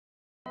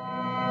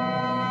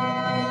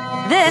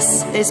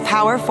This is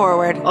Power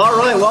Forward. All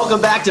right,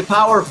 welcome back to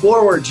Power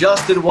Forward.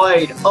 Justin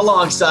White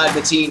alongside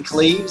Mateen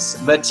Cleaves.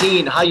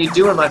 Mateen, how you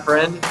doing, my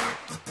friend?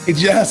 Hey,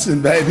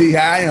 Justin, baby,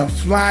 I am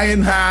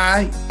flying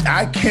high.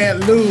 I can't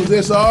lose.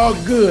 It's all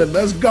good.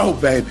 Let's go,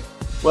 baby.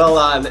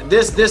 Well,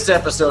 this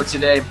episode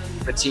today,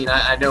 Mateen,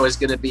 I know is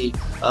going to be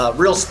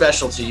real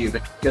special to you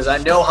because I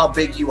know how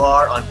big you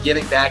are on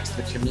giving back to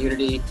the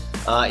community.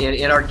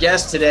 And our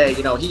guest today,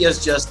 he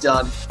has just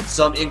done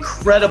some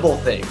incredible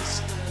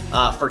things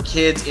for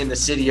kids in the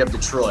city of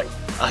Detroit.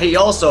 He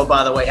also,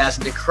 by the way, has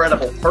an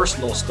incredible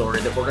personal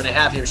story that we're going to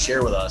have him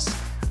share with us.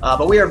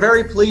 But we are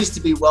very pleased to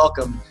be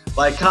welcomed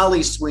by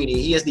Khali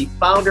Sweeney. He is the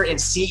founder and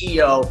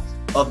CEO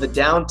of the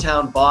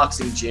Downtown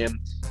Boxing Gym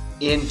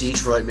in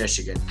Detroit,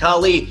 Michigan.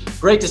 Khali,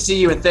 great to see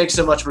you, and thanks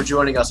so much for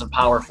joining us on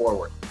Power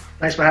Forward.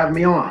 Thanks for having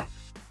me on.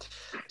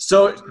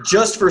 So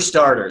just for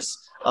starters,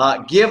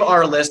 give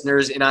our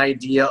listeners an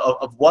idea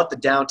of what the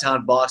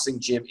Downtown Boxing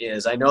Gym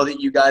is. I know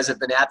that you guys have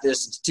been at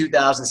this since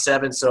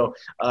 2007, so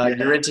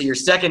you're into your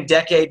second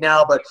decade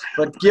now, but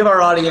give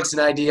our audience an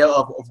idea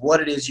of what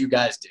it is you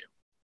guys do.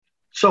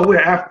 So we're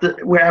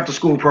after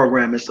school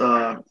program. It's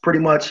pretty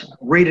much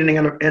reading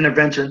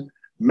intervention,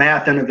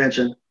 math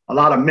intervention, a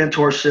lot of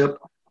mentorship.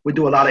 We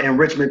do a lot of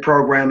enrichment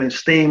programming,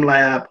 STEAM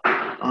lab,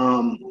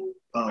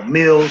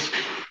 meals,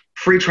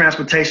 free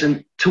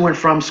transportation to and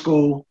from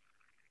school.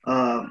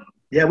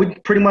 We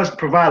pretty much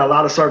provide a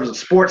lot of services,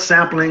 sports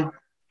sampling,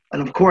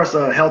 and of course,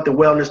 health and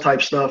wellness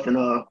type stuff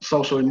and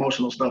social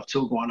emotional stuff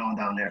too going on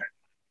down there.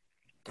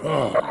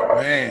 Oh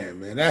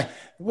man,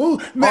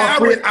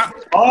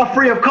 all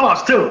free of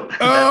cost too.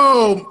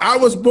 Oh, I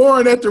was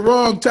born at the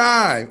wrong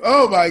time.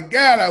 Oh my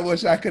God, I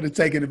wish I could have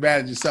taken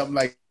advantage of something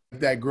like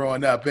that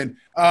growing up. And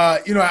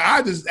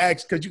I just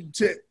asked because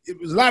it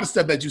was a lot of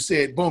stuff that you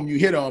said. Boom, you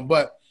hit on,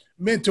 but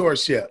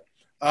mentorship.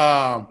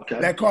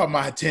 That caught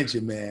my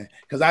attention, man,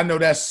 because I know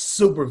that's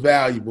super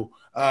valuable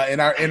in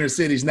our inner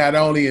cities, not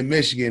only in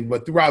Michigan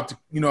but throughout,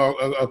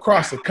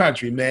 across the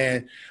country,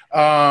 man.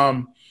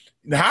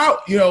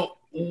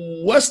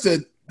 What's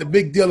the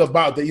big deal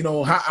about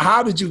that?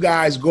 How did you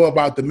guys go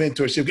about the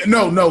mentorship?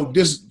 No,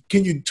 just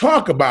can you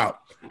talk about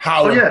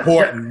how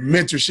important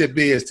mentorship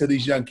is to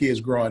these young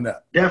kids growing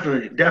up?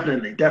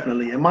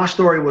 Definitely. And my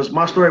story was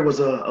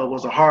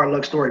a hard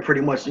luck story, pretty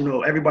much.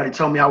 Everybody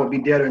told me I would be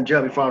dead or in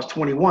jail before I was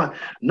 21.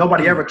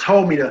 Nobody ever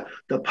told me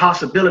the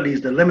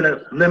possibilities, the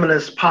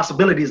limitless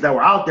possibilities that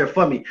were out there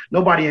for me.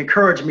 Nobody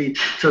encouraged me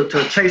to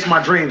chase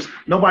my dreams.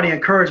 Nobody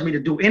encouraged me to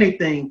do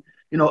anything,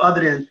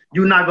 other than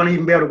you're not going to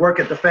even be able to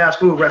work at the fast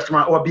food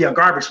restaurant or be a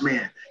garbage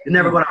man. You're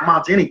never going to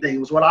amount to anything,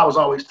 was what I was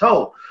always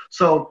told.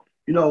 So,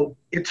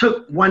 it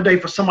took one day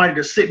for somebody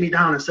to sit me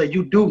down and say,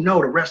 you do know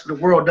the rest of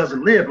the world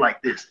doesn't live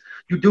like this.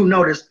 You do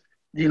know this,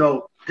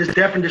 this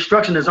death and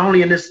destruction is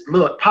only in this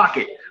little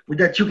pocket,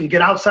 that you can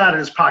get outside of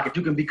this pocket.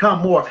 You can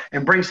become more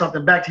and bring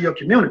something back to your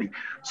community.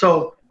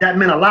 So that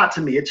meant a lot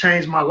to me. It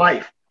changed my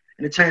life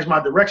and it changed my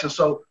direction.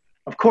 So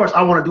of course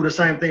I want to do the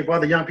same thing for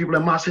other young people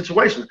in my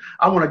situation.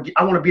 I want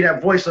to be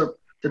that voice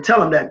to tell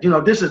them that,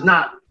 this is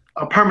not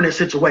a permanent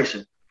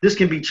situation. This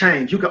can be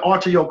changed. You can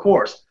alter your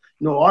course.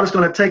 All it's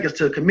going to take is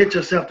to commit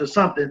yourself to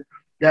something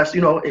that's,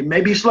 it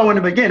may be slow in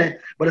the beginning,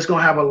 but it's going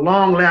to have a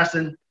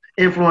long-lasting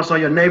influence on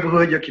your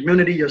neighborhood, your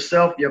community,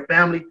 yourself, your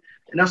family.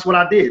 And that's what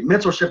I did.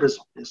 Mentorship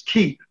is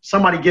key.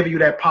 Somebody giving you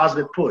that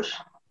positive push.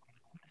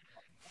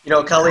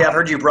 Khali, I've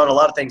heard you brought a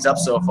lot of things up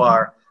so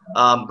far,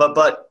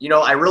 but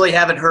I really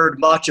haven't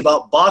heard much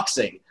about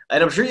boxing.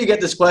 And I'm sure you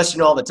get this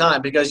question all the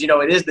time because, it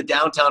is the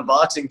Downtown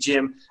Boxing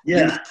Gym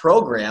youth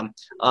program.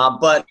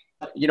 But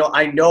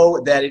I know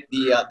that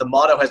the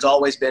motto has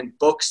always been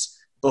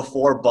books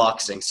before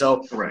boxing.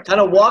 So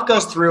kind of walk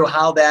us through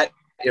how that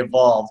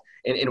evolved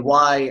and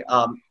why,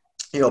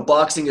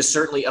 boxing is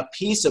certainly a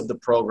piece of the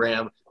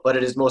program, but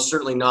it is most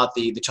certainly not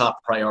the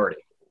top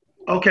priority.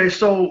 Okay,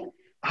 so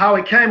how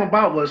it came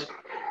about was,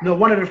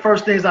 one of the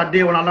first things I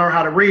did when I learned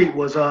how to read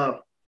was, I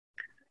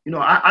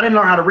didn't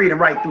learn how to read and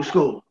write through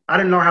school. I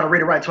didn't learn how to read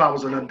and write until I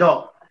was an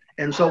adult.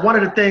 And so one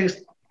of the things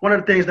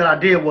that I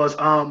did was,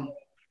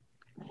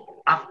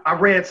 I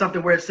read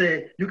something where it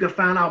said you can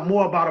find out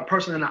more about a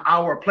person in an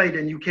hour of play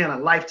than you can a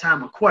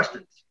lifetime of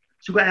questions.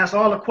 So you can ask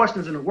all the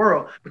questions in the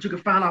world, but you can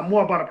find out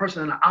more about a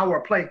person in an hour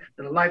of play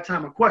than a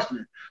lifetime of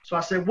questioning. So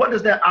I said, what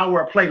does that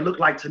hour of play look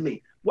like to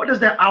me? What does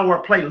that hour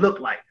of play look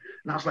like?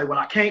 And I was like, well,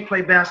 I can't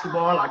play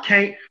basketball. I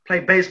can't play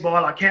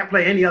baseball. I can't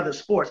play any other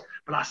sports.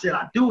 But I said,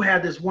 I do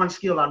have this one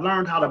skill. I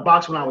learned how to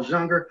box when I was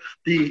younger.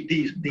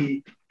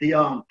 The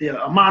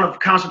amount of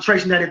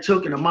concentration that it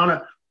took and the amount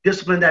of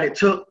discipline that it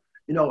took,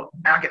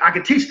 I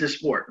could teach this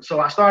sport.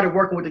 So I started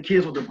working with the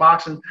kids with the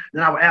boxing.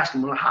 Then I would ask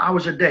them, well, how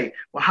was your day?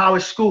 Well, how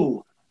is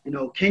school?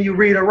 Can you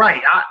read or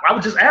write? I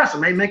would just ask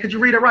them, hey, man, could you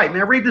read or write?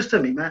 Man, read this to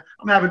me, man.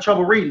 I'm having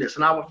trouble reading this.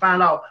 And I would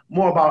find out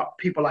more about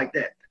people like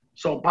that.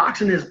 So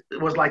boxing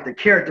was like the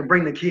carrot to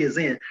bring the kids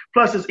in.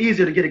 Plus, it's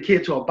easier to get a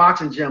kid to a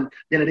boxing gym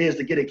than it is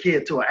to get a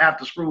kid to an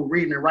after-school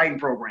reading and writing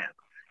program.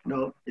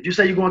 If you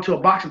say you're going to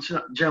a boxing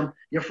gym,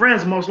 your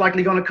friends are most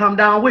likely going to come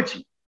down with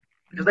you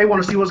because they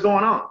want to see what's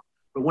going on.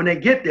 But when they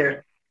get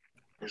there,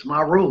 it's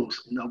my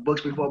rules. You know,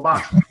 books before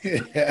boxing.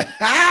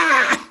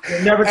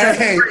 Never take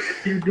a break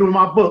if you do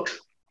my books.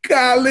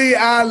 Khali,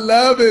 I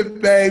love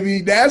it,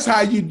 baby. That's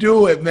how you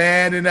do it,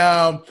 man.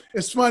 And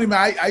it's funny,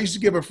 man. I used to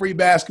give a free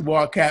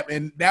basketball cap,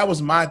 and that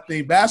was my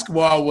thing.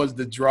 Basketball was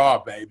the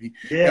draw, baby.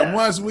 Yeah. And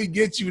once we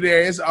get you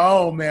there, it's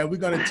on, man. We're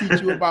gonna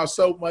teach you about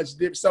so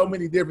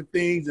many different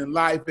things in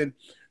life, and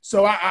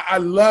so I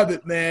love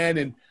it, man.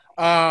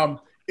 And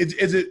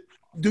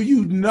do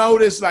you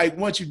notice, like,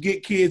 once you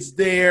get kids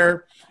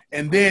there,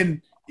 and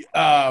then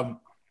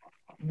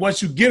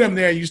once you get them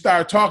there, you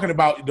start talking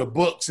about the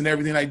books and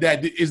everything like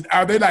that,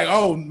 are they like,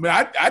 oh,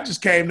 man, I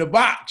just came to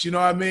box, you know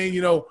what I mean?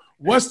 You know,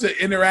 what's the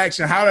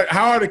interaction?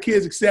 How are the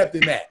kids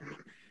accepting that?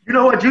 You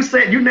know what you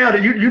said? You nailed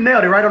it. You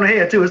nailed it right on the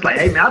head, too. It's like,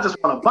 hey, man, I just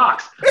want to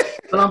box.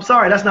 But I'm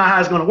sorry, that's not how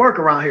it's going to work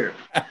around here.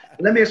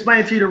 Let me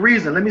explain to you the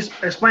reason. Let me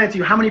explain to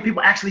you how many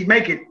people actually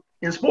make it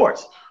in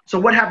sports. So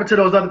what happened to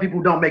those other people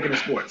who don't make it in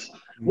sports?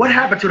 What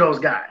happened to those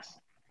guys?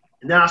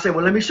 And then I said,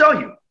 well, let me show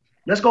you.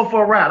 Let's go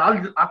for a ride.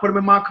 I put them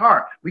in my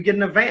car. We get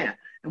in a van,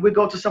 and we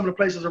go to some of the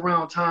places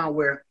around town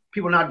where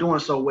people are not doing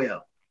so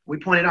well. We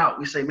point it out.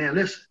 We say, man,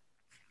 listen,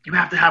 you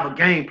have to have a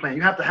game plan.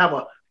 You have to have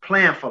a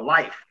plan for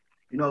life.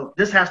 You know,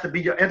 this has to be,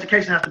 your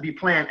education has to be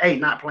plan A,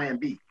 not plan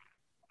B.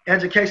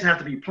 Education has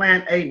to be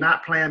plan A,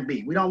 not plan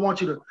B. We don't want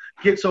you to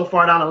get so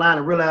far down the line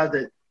and realize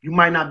that you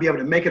might not be able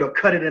to make it or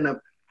cut it in a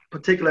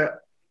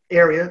particular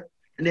area,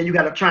 and then you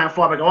got to try and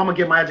fall back. Oh, I'm going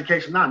to get my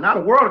education now. Now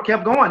the world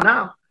kept going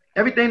now.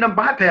 Everything done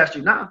bypassed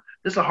you now.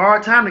 It's a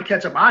hard time to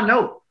catch up. I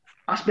know.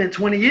 I spent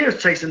 20 years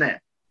chasing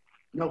that.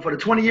 You know, for the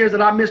 20 years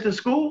that I missed in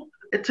school,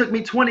 it took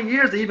me 20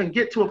 years to even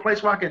get to a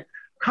place where I can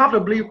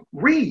comfortably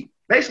read,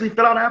 basically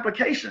fill out an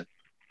application.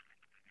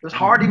 It's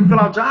hard to even fill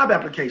out job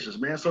applications,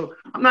 man. So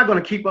I'm not going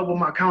to keep up with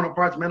my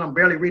counterparts, man. I'm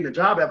barely reading a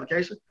job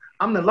application.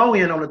 I'm the low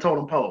end on the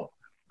totem pole.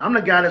 I'm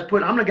the guy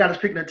that's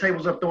picking the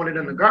tables up, throwing it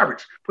in the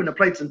garbage, putting the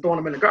plates and throwing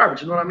them in the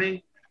garbage. You know what I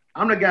mean?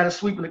 I'm the guy that's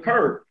sweeping the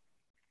curb.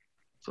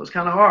 So it's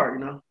kind of hard,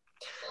 you know.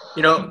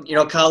 You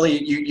know,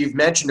 Khali, you've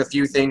mentioned a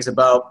few things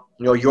about,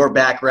 you know, your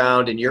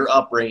background and your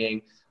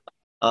upbringing,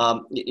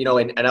 you know,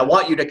 and I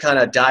want you to kind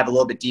of dive a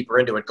little bit deeper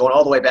into it, going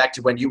all the way back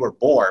to when you were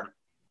born,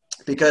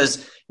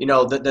 because, you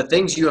know, the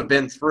things you have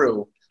been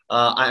through,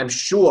 I'm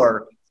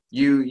sure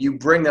you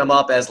bring them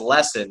up as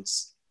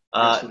lessons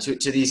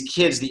to these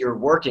kids that you're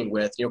working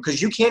with, you know,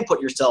 because you can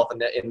put yourself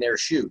in their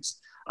shoes.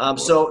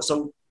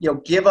 So, you know,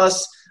 give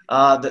us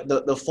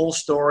the full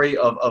story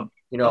of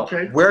you know,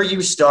 where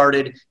you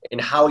started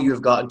and how you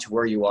have gotten to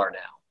where you are now.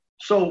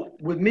 So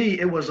with me,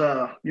 it was,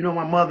 you know,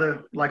 my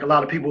mother, like a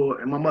lot of people,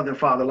 and my mother and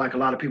father, like a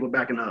lot of people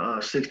back in the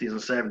 60s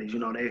and 70s, you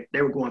know,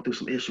 they were going through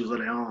some issues of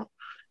their own.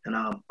 And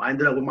I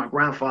ended up with my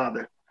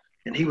grandfather,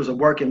 and he was a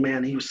working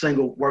man. He was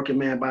single, working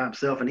man by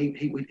himself. And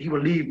he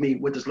would leave me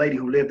with this lady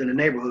who lived in the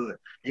neighborhood.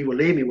 He would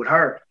leave me with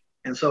her.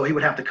 And so he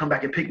would have to come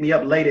back and pick me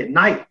up late at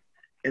night.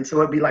 And so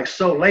it'd be like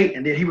so late,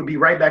 and then he would be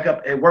right back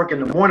up at work in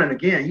the morning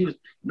again. He was,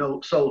 you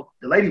know, so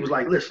the lady was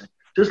like, listen,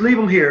 just leave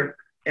him here,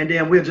 and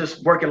then we'll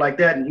just work it like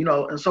that. And, you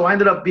know, and so I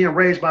ended up being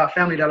raised by a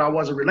family that I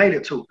wasn't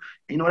related to.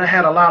 You know, that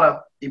had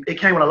it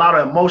came with a lot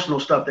of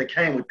emotional stuff that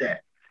came with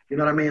that. You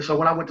know what I mean? So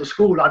when I went to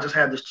school, I just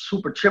had this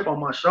super chip on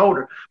my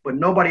shoulder, but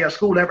nobody at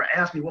school ever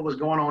asked me what was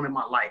going on in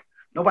my life.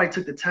 Nobody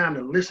took the time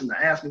to listen,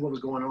 to ask me what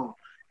was going on.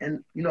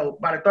 And, you know,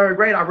 by the third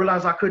grade, I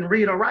realized I couldn't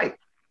read or write.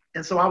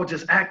 And so I would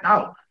just act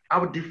out. I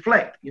would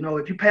deflect. You know,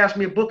 if you passed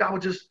me a book, I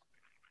would just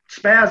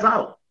spaz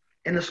out.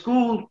 And the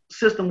school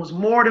system was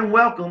more than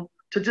welcome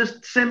to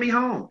just send me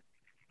home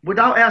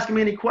without asking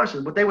me any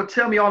questions. But they would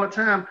tell me all the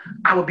time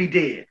I would be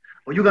dead,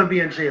 or you're going to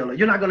be in jail, or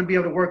you're not going to be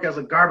able to work as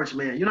a garbage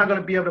man. You're not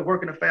going to be able to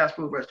work in a fast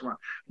food restaurant.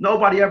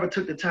 Nobody ever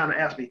took the time to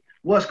ask me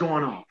what's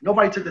going on.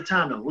 Nobody took the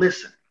time to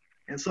listen.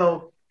 And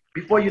so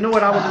before you know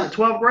it, I was in the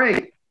 12th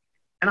grade,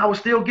 and I was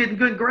still getting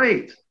good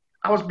grades.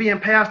 I was being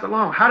passed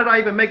along. How did I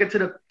even make it to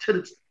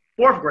the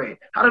 4th grade?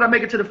 How did I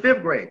make it to the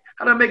 5th grade?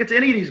 How did I make it to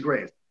any of these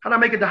grades? How did I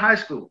make it to high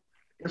school?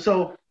 And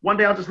so one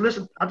day I just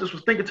listened. I just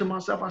was thinking to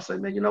myself, I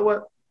said, man, you know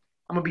what?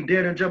 I'm going to be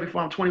dead in jail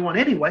before I'm 21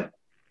 anyway.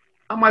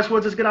 I might as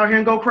well just get out here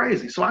and go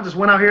crazy. So I just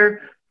went out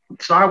here,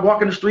 started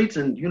walking the streets,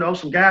 and, you know,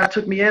 some guys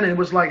took me in, and it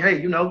was like,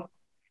 hey, you know,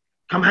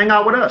 come hang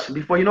out with us. And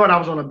before you know it, I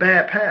was on a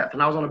bad path.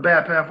 And I was on a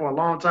bad path for a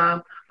long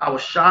time. I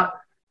was shot.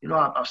 You know,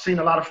 I've seen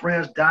a lot of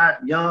friends die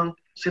young,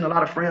 seen a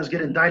lot of friends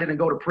get indicted and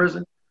go to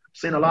prison,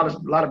 seen a lot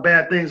of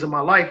bad things in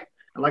my life.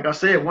 And like I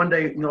said, one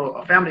day, you know,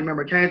 a family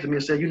member came to me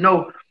and said, you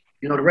know,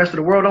 the rest of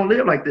the world don't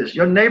live like this.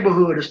 Your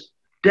neighborhood is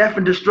death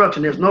and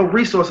destruction. There's no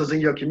resources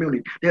in your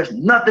community. There's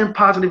nothing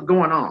positive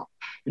going on.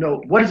 You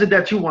know, what is it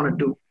that you want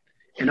to do?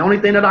 And the only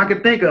thing that I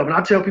could think of, and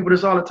I tell people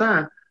this all the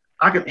time,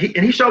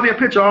 he showed me a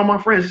picture of all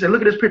my friends. He said,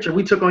 look at this picture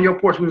we took on your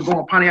porch. We were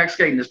going Pontiac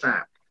skating this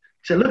time.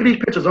 He said, look at these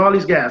pictures, all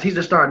these guys. He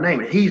just started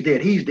naming it. He's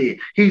dead. He's dead.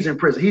 He's in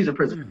prison. He's in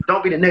prison.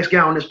 Don't be the next guy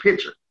on this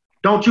picture.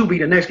 Don't you be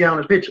the next guy on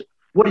this picture.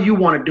 What do you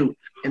want to do?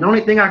 And the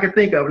only thing I can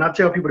think of, and I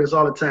tell people this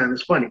all the time,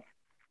 it's funny,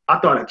 I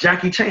thought of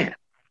Jackie Chan.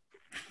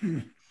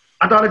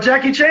 I thought of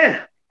Jackie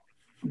Chan.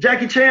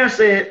 Jackie Chan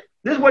said,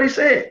 this is what he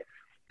said.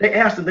 They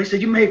asked him, they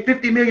said, you made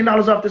 $50 million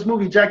off this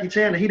movie, Jackie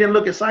Chan, and he didn't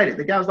look excited.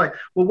 The guy was like,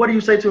 well, what do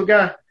you say to a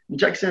guy? And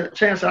Jackie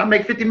Chan said, I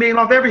make $50 million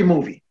off every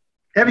movie.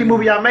 Every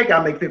movie I make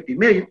 $50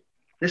 million.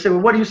 They said,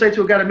 well, what do you say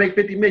to a guy that make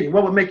 $50 million?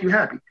 What would make you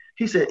happy?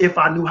 He said, if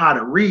I knew how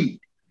to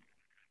read.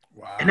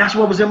 Wow. And that's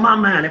what was in my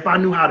mind, if I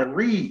knew how to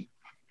read.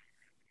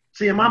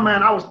 See, in my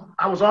mind,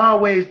 I was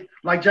always,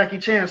 like Jackie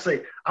Chan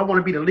say, I want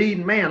to be the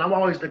leading man. I'm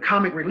always the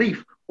comic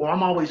relief, or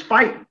I'm always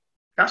fighting.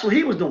 That's what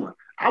he was doing.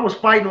 I was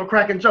fighting or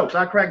cracking jokes.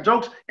 I crack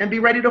jokes and be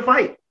ready to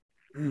fight.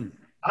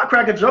 I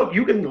crack a joke.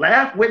 You can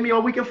laugh with me or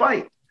we can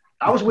fight.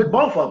 I was with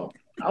both of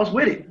them. I was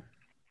with it.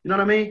 You know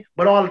what I mean?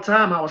 But all the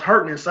time I was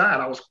hurting inside.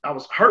 I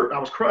was hurt. I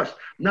was crushed.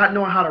 Not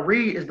knowing how to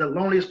read is the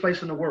loneliest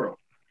place in the world.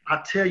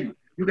 I tell you,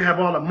 you can have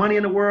all the money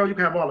in the world. You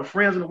can have all the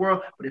friends in the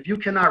world. But if you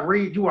cannot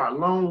read, you are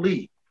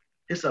lonely.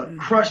 It's a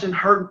crushing,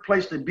 hurting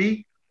place to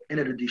be. And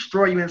it'll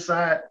destroy you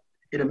inside.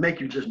 It'll make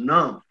you just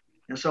numb.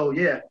 And so,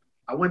 yeah,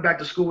 I went back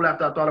to school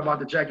after I thought about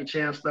the Jackie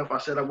Chan stuff. I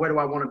said, where do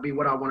I want to be?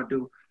 What do I want to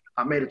do?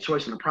 I made a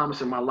choice and a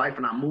promise in my life,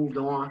 and I moved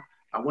on.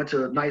 I went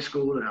to night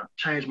school, and I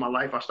changed my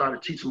life. I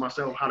started teaching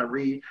myself how to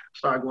read.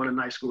 Started going to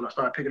night school. I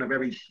started picking up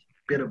every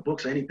bit of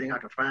books, anything I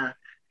could find,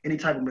 any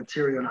type of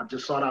material, and I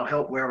just sought out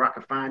help wherever I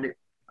could find it.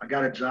 I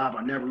got a job.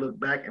 I never looked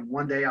back. And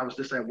one day I was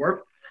just at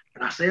work,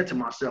 and I said to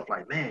myself,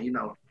 like, man, you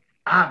know,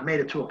 I've made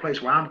it to a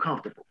place where I'm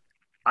comfortable.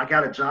 I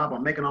got a job.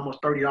 I'm making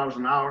almost $30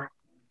 an hour.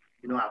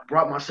 You know, I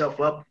brought myself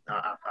up.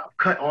 I've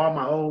cut all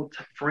my old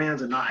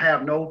friends, and I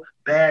have no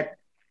bad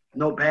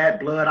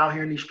blood out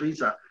here in these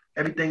streets.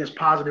 Everything is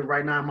positive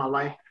right now in my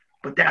life.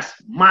 But that's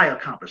my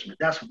accomplishment.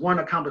 That's one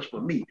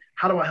accomplishment for me.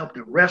 How do I help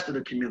the rest of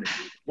the community?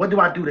 What do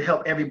I do to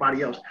help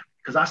everybody else?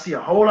 Because I see a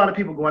whole lot of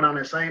people going down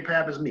that same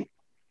path as me.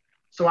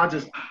 So I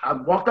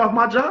walked off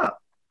my job.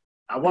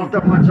 I walked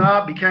off my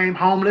job, became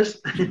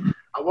homeless.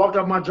 I walked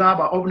off my job.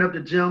 I opened up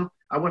the gym.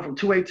 I went from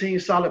 218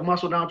 solid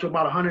muscle down to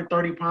about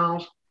 130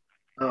 pounds.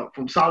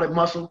 From solid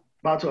muscle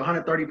about to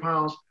 130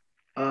 pounds.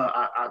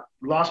 I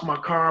lost my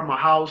car, my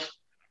house,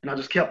 and I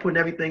just kept putting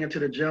everything into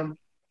the gym.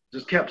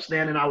 Just kept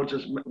standing. I would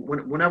just,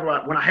 when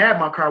I had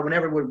my car,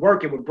 whenever it would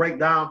work, it would break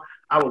down.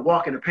 I would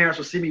walk, and the parents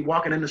would see me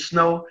walking in the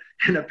snow,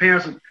 and the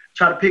parents would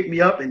try to pick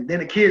me up. And then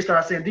the kids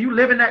started saying, do you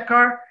live in that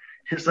car?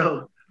 And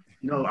so,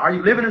 you know, are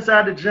you living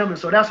inside the gym? And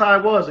so that's how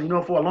it was, you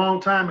know, for a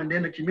long time. And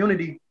then the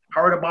community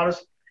heard about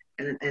us.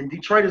 And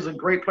Detroit is a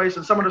great place.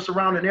 And some of the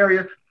surrounding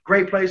area,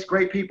 great place,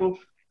 great people.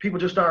 People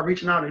just started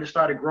reaching out, and it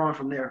started growing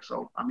from there.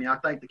 So, I mean, I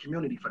thank the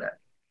community for that.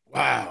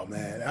 Wow,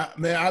 man.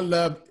 I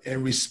love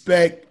and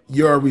respect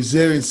your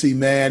resiliency,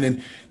 man.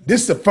 And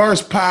this is the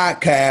first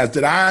podcast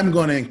that I'm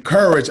going to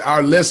encourage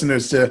our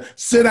listeners to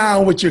sit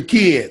down with your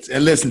kids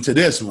and listen to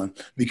this one,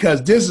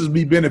 because this will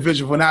be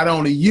beneficial for not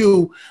only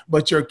you,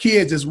 but your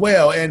kids as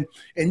well. And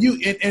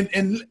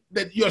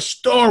your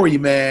story,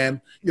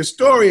 man, your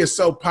story is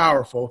so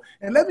powerful.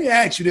 And let me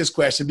ask you this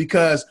question,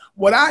 because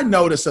what I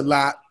notice a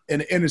lot in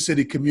the inner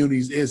city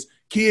communities is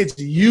kids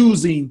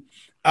using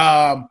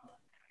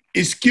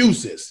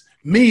excuses,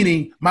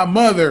 meaning my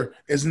mother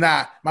is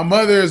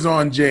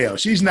on jail.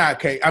 She's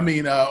not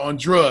on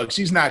drugs.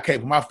 She's not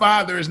capable. My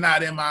father is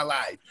not in my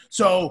life.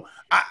 So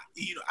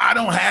I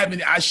don't have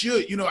any, I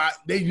should,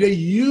 they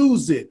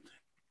use it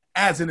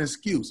as an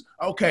excuse.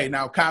 Okay,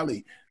 now,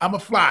 Khali, I'm a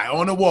fly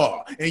on the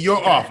wall in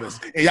your office,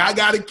 and I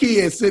got a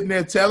kid sitting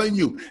there telling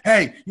you,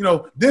 hey,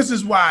 this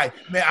is why,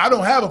 man, I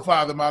don't have a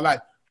father in my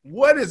life.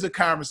 What is a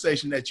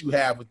conversation that you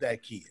have with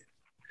that kid?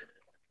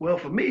 Well,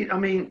 for me, I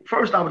mean,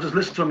 first I would just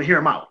listen to him and hear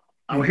him out.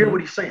 I would hear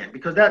what he's saying,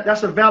 because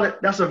that's a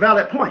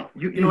valid point.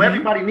 You know,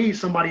 everybody needs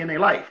somebody in their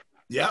life.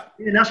 Yeah.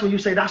 And that's when you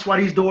say, that's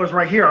why these doors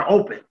right here are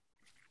open.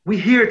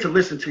 We're here to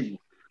listen to you.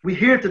 We're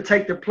here to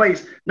take the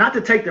place, not to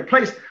take the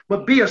place,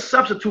 but be a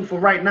substitute for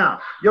right now.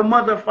 Your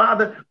mother or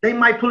father, they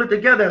might pull it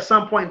together at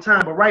some point in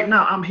time, but right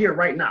now, I'm here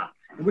right now.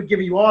 And we're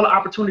giving you all the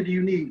opportunity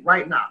you need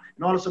right now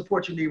and all the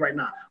support you need right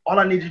now. All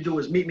I need you to do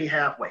is meet me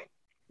halfway.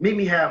 Meet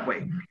me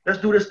halfway. Let's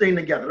do this thing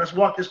together. Let's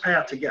walk this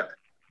path together.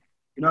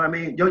 You know what I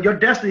mean? Your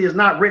destiny is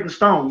not written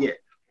stone yet.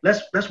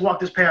 Let's walk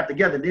this path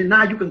together. Then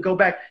now you can go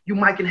back. You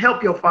might can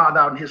help your father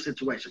out in his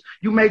situation.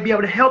 You may be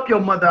able to help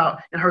your mother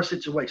out in her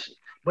situation.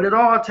 But it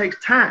all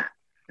takes time.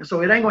 And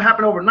so it ain't gonna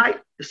happen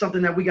overnight. It's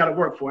something that we got to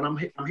work for.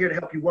 And I'm here to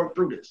help you work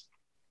through this.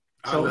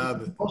 So I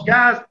love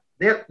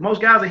it.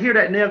 Most guys will hear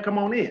that and they'll come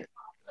on in.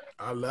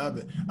 I love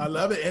it. I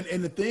love it.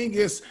 And the thing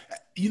is,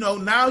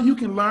 now you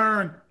can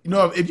learn,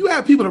 if you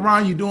have people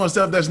around you doing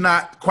stuff that's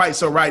not quite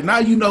so right, now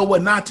you know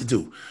what not to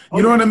do.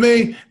 You know what I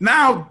mean?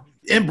 Now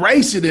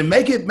embrace it and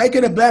make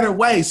it a better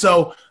way.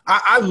 So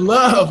I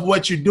love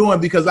what you're doing,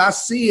 because I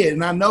see it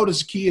and I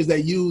notice kids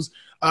that use,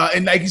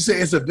 and like you said,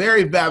 it's a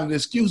very valid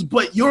excuse,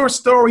 but your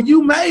story,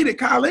 you made it,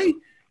 Khali.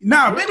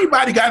 Now, if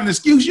anybody got an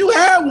excuse, you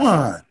had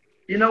one.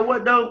 You know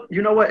what, though?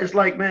 You know what? It's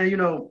like, man,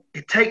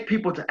 it takes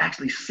people to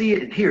actually see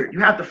it and hear it. You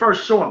have to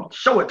first show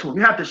it to them.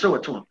 You have to show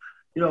it to them.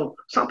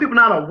 Some people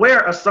are not aware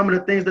of some of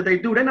the things that they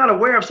do. They're not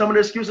aware of some of the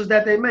excuses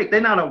that they make. They're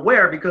not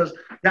aware because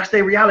that's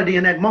their reality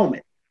in that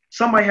moment.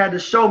 Somebody had to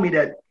show me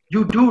that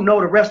you do know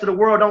the rest of the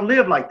world don't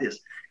live like this.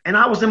 And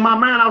I was in my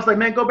mind, I was like,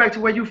 man, go back to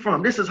where you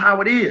from. This is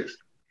how it is.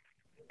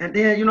 And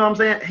then, you know what I'm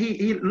saying?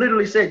 He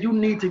literally said, you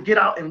need to get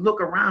out and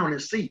look around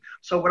and see.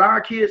 So with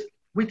our kids,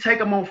 we take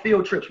them on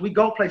field trips. We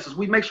go places.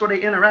 We make sure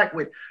they interact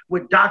with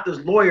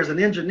doctors, lawyers, and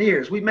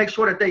engineers. We make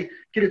sure that they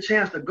get a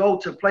chance to go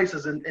to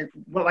places and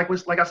well,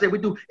 like I said, we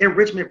do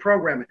enrichment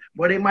programming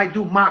where they might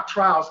do mock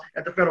trials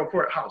at the federal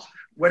courthouse,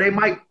 where they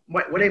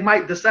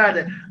might decide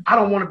that I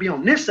don't want to be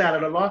on this side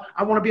of the law.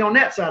 I want to be on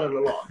that side of the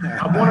law.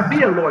 I want to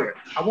be a lawyer.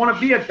 I want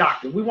to be a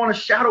doctor. We want to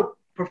shadow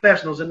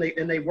professionals in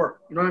they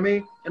work. You know what I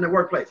mean? In their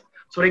workplace.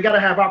 So they got to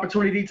have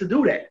opportunity to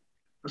do that.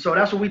 And so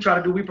that's what we try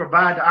to do. We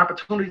provide the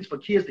opportunities for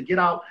kids to get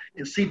out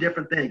and see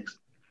different things.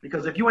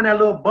 Because if you're in that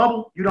little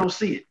bubble, you don't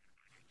see it.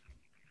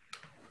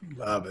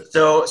 Love it.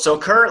 So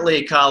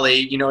currently, Khali,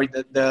 you know,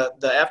 the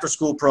after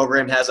school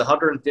program has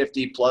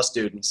 150 plus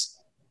students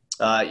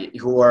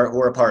who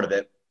are a part of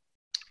it.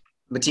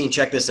 Mateen,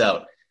 check this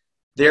out.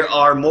 There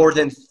are more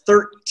than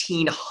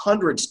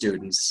 1,300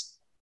 students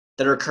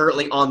that are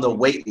currently on the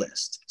wait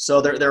list.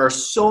 So there are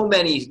so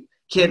many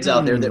kids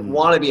out there that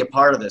want to be a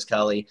part of this,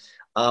 Khali.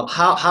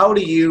 How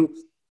do you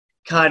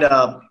kind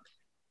of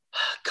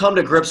come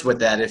to grips with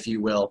that, if you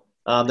will?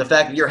 The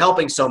fact that you're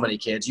helping so many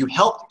kids, you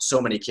helped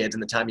so many kids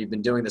in the time you've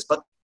been doing this,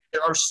 but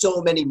there are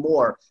so many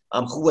more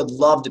who would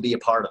love to be a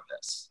part of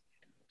this.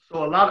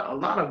 So a lot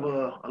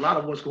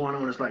of what's going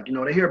on is like, you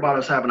know, they hear about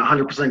us having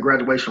 100%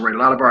 graduation rate. A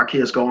lot of our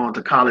kids go on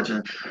to college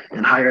and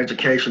higher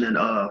education and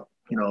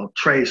you know,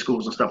 trade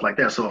schools and stuff like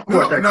that. So of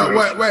course wait.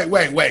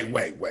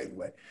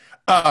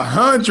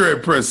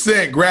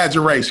 100%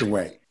 graduation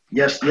rate.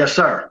 Yes,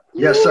 sir.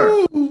 Yes,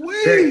 sir.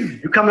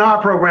 You come to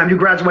our program, you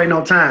graduate in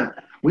no time.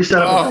 We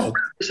set up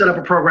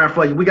a program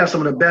for you. We got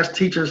some of the best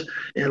teachers,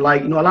 and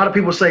like, you know, a lot of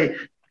people say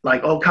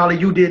like, oh, Khali,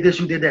 you did this,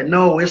 you did that.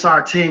 No, it's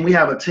our team. We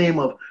have a team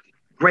of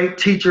great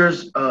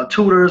teachers,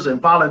 tutors,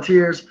 and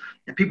volunteers,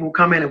 and people who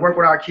come in and work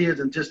with our kids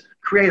and just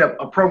create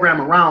a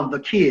program around the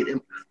kid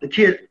and the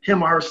kid,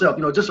 him or herself,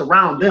 you know, just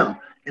around them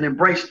and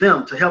embrace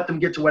them to help them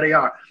get to where they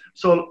are.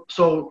 So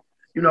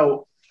you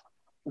know,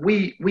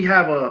 we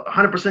have a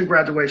 100%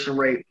 graduation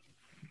rate,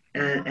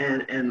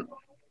 and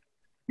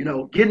you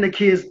know, getting the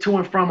kids to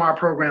and from our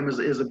program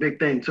is a big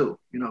thing too.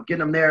 You know, getting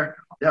them there,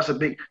 that's a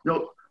big, you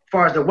know, as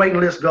far as the waiting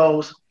list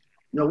goes,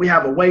 you know, we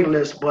have a wait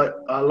list,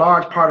 but a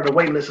large part of the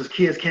wait list is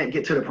kids can't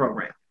get to the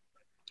program.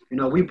 You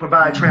know, we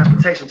provide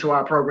transportation to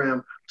our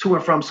program to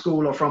and from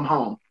school or from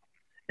home.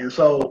 And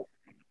so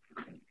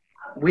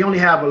we only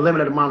have a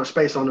limited amount of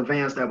space on the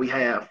vans that we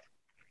have.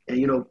 And,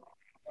 you know,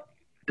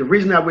 the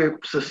reason that we're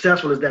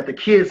successful is that the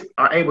kids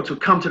are able to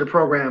come to the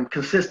program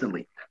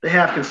consistently. They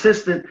have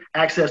consistent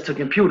access to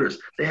computers.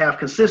 They have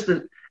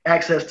consistent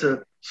access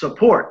to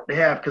support. They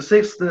have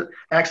consistent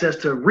access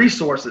to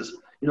resources,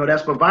 you know,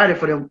 that's provided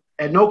for them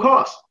at no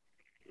cost.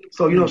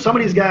 So, you know, some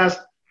of these guys,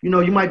 you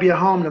know, you might be at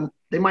home and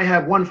they might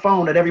have one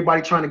phone that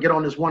everybody trying to get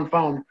on this one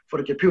phone for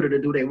the computer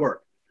to do their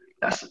work.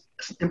 That's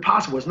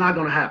impossible. It's not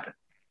going to happen.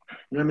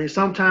 You know what I mean?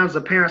 Sometimes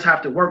the parents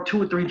have to work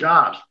 2 or 3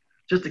 jobs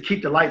just to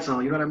keep the lights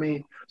on. You know what I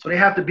mean? So they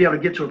have to be able to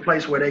get to a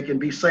place where they can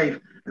be safe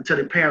until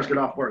the parents get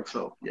off work.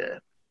 So, yeah.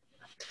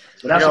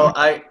 So that's, you know,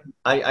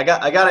 I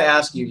got to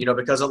ask you, you know,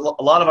 because a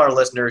lot of our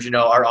listeners, you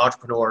know, are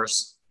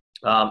entrepreneurs,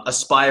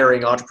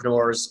 aspiring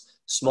entrepreneurs,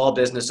 small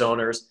business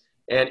owners,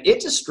 and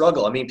it's a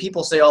struggle. I mean,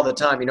 people say all the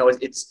time, you know,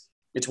 it's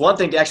one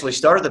thing to actually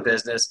start the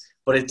business,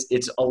 but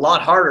it's a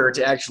lot harder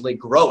to actually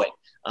grow it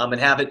and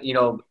have it, you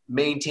know,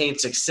 maintain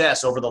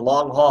success over the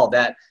long haul,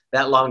 that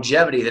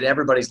longevity that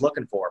everybody's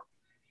looking for.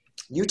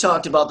 You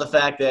talked about the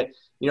fact that,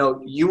 you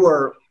know, you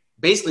were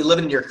basically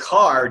living in your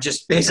car,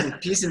 just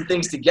piecing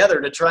things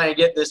together to try and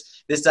get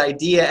this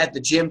idea at the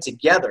gym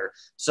together.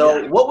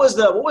 So what was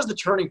the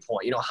turning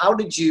point? You know, how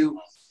did you,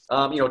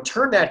 you know,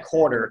 turn that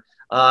corner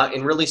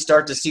and really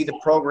start to see the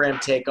program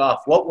take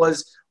off? What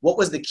was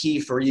the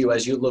key for you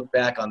as you look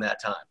back on that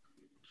time?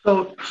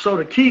 So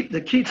the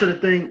key to the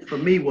thing for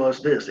me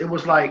was this. It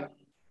was like,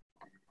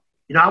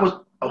 you know, I was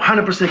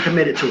 100%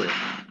 committed to it.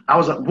 I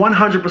was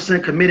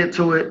 100% committed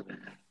to it.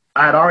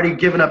 I had already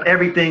given up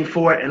everything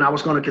for it, and I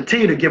was going to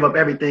continue to give up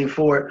everything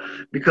for it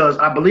because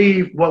I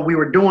believe what we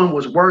were doing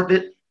was worth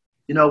it.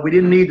 You know, we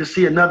didn't need to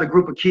see another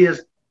group of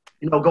kids,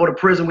 you know, go to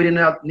prison. We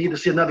didn't need to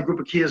see another group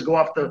of kids go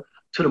off to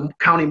the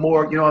county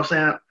morgue, you know what I'm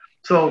saying?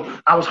 So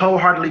I was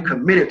wholeheartedly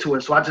committed to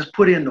it. So I just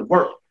put in the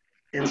work.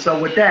 And so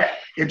with that,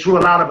 it drew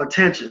a lot of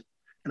attention.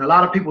 And a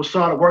lot of people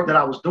saw the work that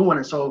I was doing.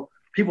 And so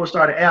people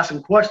started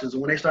asking questions.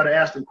 And when they started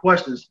asking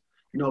questions,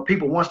 you know,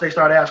 people, once they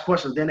started asking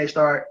questions, then they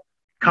start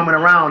coming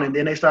around, and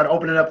then they started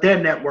opening up their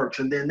networks.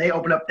 And then they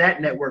opened up that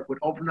network, would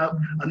open up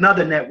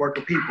another network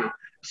of people.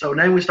 So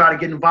then we started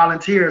getting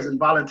volunteers. And,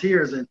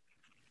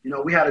 you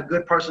know, we had a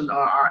good person,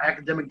 our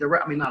academic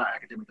director, I mean, not our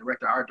academic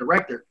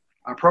director,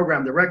 our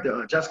program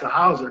director, Jessica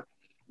Hauser.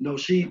 You know,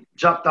 she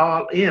jumped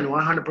all in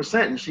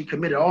 100%, and she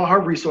committed all her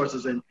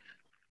resources and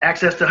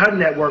access to her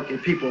network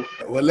and people.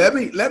 Well, let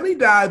me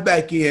dive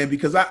back in,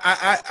 because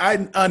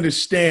I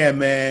understand,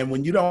 man,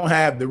 when you don't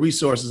have the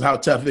resources, how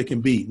tough it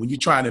can be when you're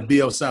trying to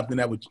build something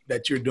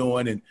that you're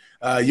doing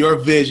and your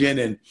vision.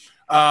 And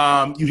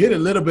You hit a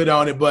little bit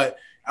on it, but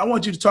I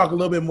want you to talk a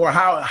little bit more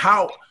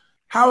how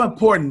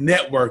important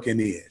networking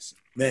is,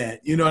 man.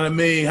 You know what I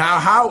mean?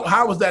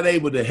 How was that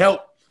able to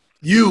help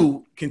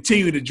you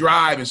continue to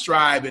drive and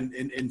strive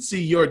and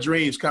see your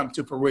dreams come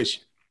to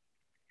fruition?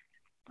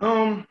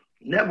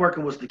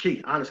 Networking was the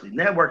key, honestly.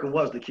 Networking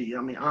was the key.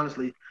 I mean,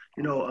 honestly,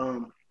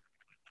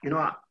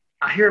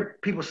 I hear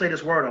people say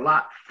this word a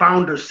lot,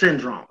 founder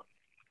syndrome,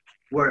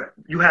 where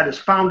you had this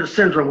founder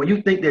syndrome where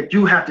you think that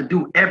you have to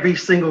do every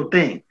single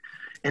thing.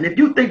 And if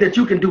you think that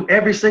you can do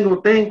every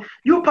single thing,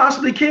 you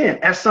possibly can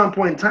at some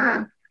point in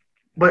time,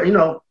 but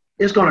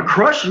it's going to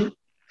crush you.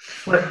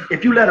 But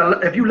if you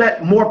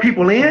let more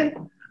people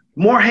in,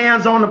 more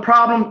hands on the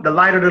problem, the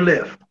lighter the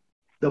lift.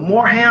 The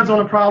more hands on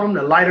the problem,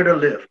 the lighter the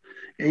lift.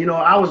 And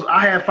I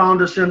had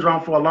founder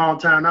syndrome for a long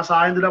time. That's how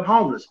I ended up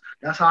homeless.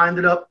 That's how I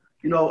ended up,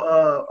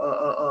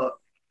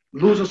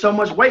 losing so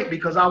much weight,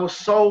 because I was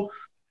so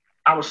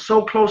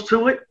close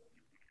to it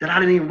that I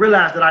didn't even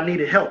realize that I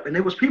needed help. And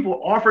there was people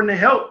offering to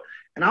help,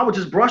 and I would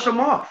just brush them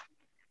off.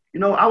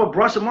 I would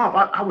brush them off.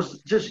 I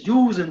was just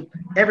using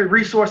every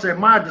resource at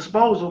my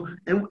disposal,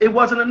 and it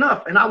wasn't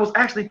enough. And I was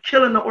actually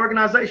killing the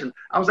organization.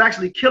 I was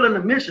actually killing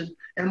the mission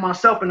and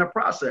myself in the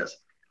process.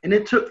 And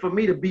it took for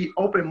me to be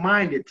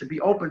open-minded, to be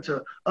open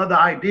to other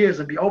ideas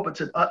and be open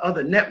to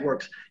other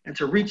networks, and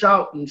to reach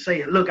out and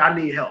say, look, I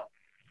need help.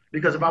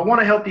 Because if I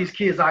want to help these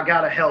kids, I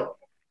got to help.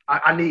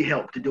 I need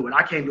help to do it.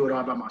 I can't do it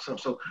all by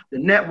myself. So the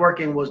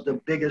networking was the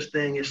biggest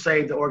thing. It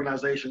saved the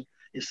organization.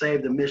 It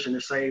saved the mission.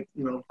 It saved,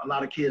 a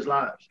lot of kids'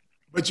 lives.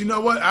 But you know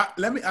what?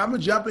 I'm gonna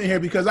jump in here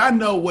because I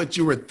know what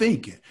you were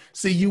thinking.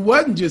 See, you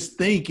wasn't just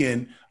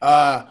thinking.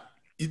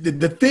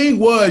 The thing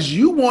was,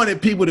 you wanted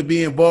people to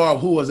be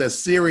involved who was as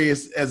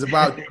serious as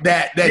about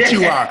that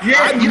you are. Yeah,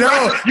 I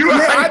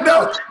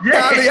know.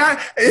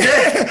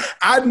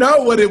 I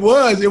know what it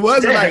was. It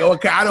wasn't like,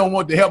 okay, I don't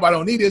want the help. I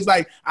don't need it. It's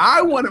like,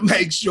 I want to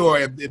make sure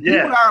if people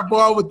are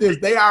involved with this,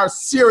 they are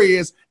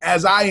serious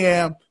as I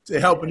am to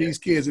helping these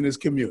kids in this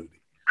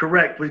community.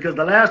 Correct, because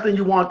the last thing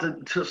you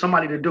want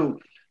somebody to do.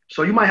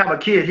 So you might have a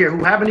kid here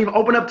who haven't even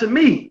opened up to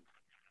me,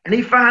 and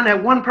he find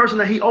that one person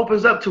that he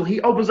opens up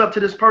to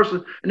this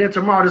person, and then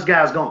tomorrow this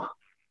guy's gone.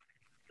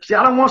 See,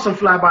 I don't want some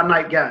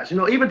fly-by-night guys.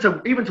 Even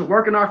to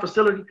work in our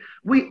facility,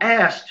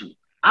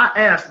 I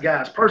asked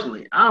guys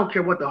personally, I don't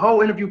care what the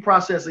whole interview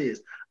process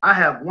is. I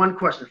have one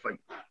question for you.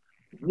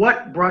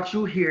 What brought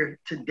you here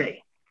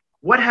today?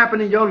 What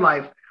happened in your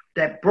life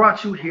that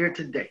brought you here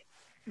today?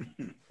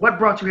 What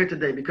brought you here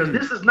today? Because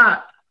this is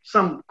not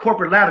some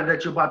corporate ladder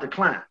that you're about to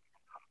climb.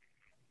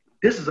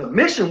 This is a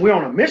mission. We're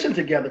on a mission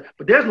together,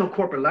 but there's no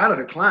corporate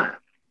ladder to climb.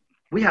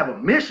 We have a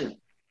mission,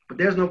 but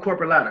there's no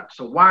corporate ladder.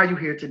 So why are you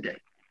here today?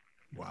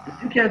 Wow.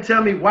 If you can't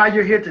tell me why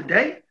you're here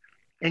today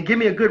and give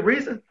me a good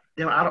reason,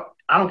 then I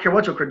don't care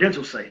what your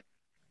credentials say,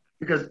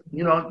 because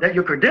that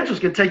your credentials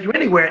can take you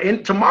anywhere,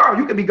 and tomorrow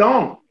you can be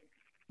gone.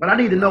 But I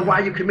need to know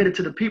why you're committed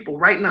to the people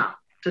right now,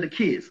 to the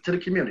kids, to the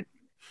community.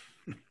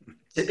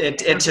 And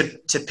to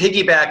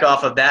piggyback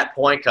off of that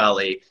point,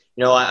 Khali,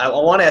 I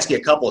want to ask you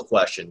a couple of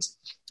questions.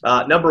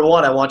 Number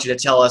one, I want you to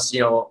tell us,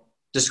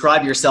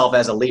 describe yourself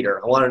as a leader.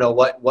 I want to know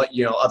what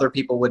other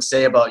people would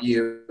say about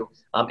you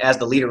as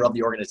the leader of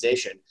the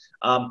organization.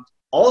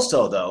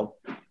 Also, though,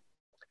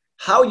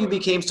 how you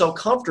became so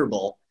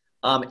comfortable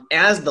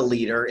as the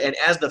leader and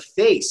as the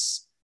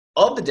face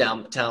of the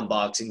downtown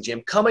boxing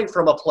gym, coming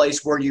from a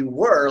place where you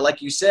were,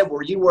 like you said,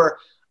 where you were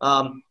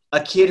a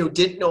kid who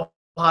didn't know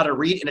how to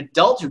read, an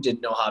adult who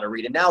didn't know how to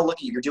read, and now look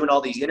at you, you're doing all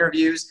these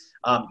interviews.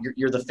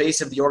 You're the face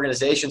of the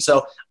organization.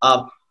 So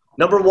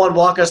number one,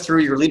 walk us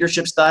through your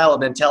leadership style,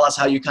 and then tell us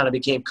how you kind of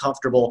became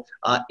comfortable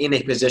in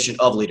a position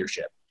of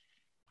leadership.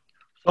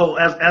 So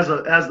as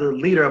the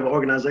leader of an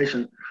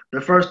organization,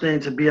 the first thing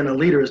to being a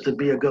leader is to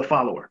be a good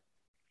follower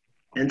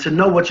and to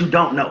know what you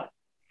don't know,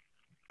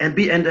 and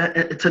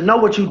to know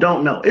what you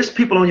don't know. It's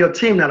people on your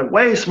team that are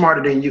way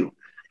smarter than you.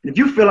 And if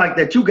you feel like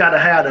that you got to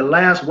have the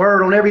last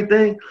word on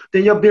everything,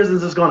 then your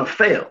business is going to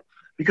fail,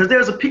 because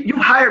you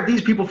hired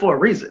these people for a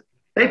reason.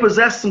 They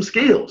possess some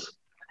skills.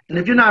 And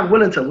if you're not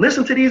willing to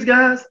listen to these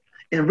guys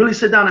and really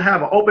sit down and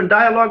have an open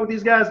dialogue with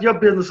these guys, your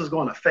business is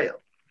going to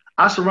fail.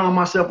 I surround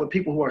myself with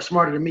people who are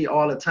smarter than me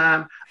all the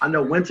time. I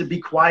know when to be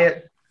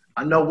quiet.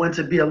 I know when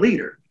to be a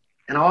leader.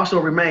 And I also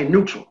remain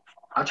neutral.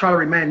 I try to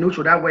remain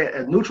neutral that way,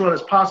 as neutral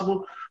as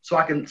possible, so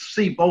I can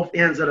see both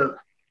ends of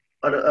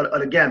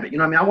the gambit.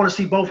 I want to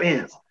see both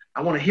ends.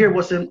 I want to hear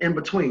what's in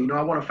between.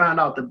 I want to find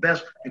out the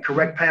best and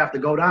correct path to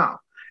go down.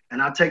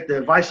 And I take the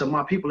advice of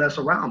my people that's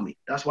around me.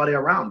 That's why they're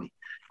around me.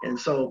 And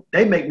so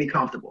they make me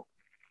comfortable.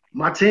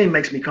 My team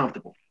makes me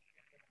comfortable.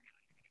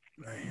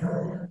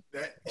 Man,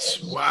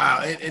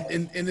 wow.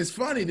 And it's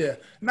funny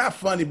not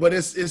funny, but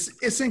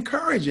it's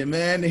encouraging,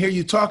 man, to hear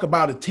you talk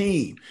about a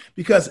team,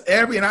 because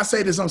and I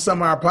say this on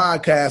some of our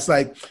podcasts,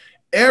 like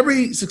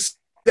every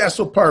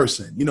successful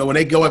person, when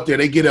they go up there,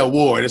 they get an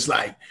award. It's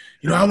like,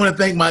 I want to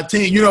thank my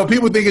team.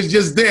 People think it's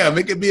just them.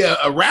 It could be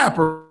a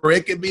rapper.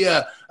 It could be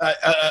a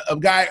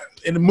guy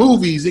in the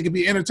movies. It could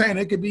be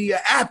entertainer. It could be an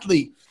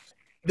athlete.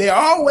 they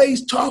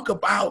always talk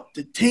about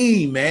the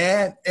team,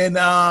 man. And,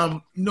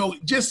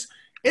 just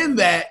in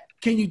that,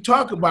 can you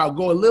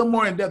go a little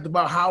more in depth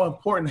about how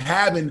important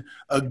having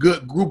a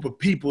good group of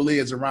people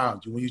is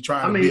around you when you're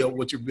trying to build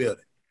what you're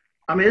building?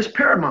 I mean, it's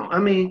paramount. I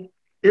mean,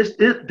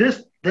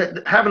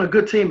 that having a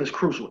good team is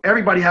crucial.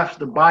 Everybody has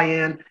to buy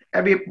in.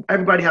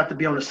 Everybody has to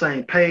be on the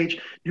same page.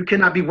 You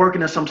cannot be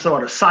working in some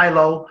sort of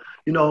silo.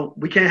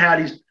 We can't have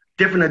these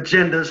different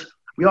agendas.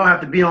 We all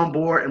have to be on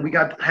board, and we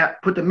got to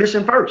put the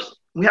mission first.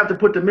 We have to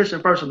put the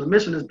mission first, and the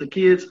mission is the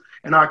kids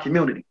and our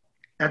community.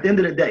 At the end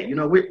of the day,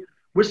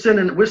 we're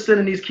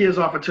sending these kids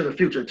off into the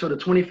future, to the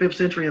 25th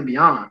century and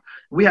beyond.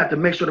 We have to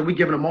make sure that we're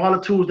giving them all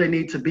the tools they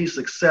need to be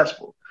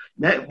successful.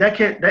 That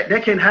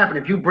can't happen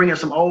if you bring in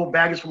some old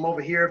baggage from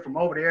over here, from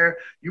over there.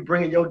 You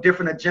bring in your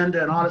different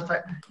agenda and all this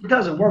type. It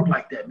doesn't work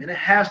like that, man. It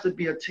has to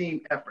be a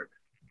team effort.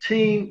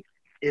 Team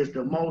is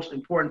the most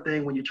important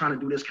thing when you're trying to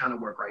do this kind of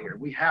work right here.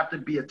 We have to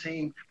be a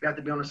team. We have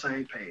to be on the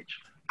same page.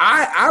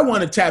 I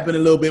want to tap in a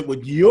little bit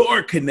with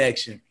your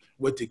connection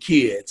with the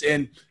kids.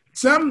 And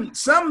some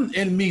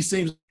in me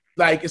seems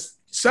like it's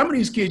some of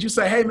these kids, you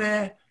say, hey,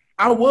 man,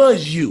 I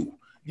was you.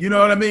 You know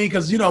what I mean?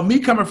 Because, me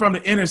coming from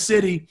the inner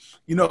city,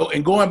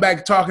 and going back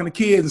and talking to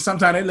kids, and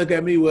sometimes they look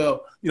at me,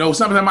 well,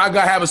 sometimes I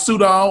got to have a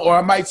suit on,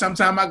 or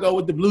sometimes I go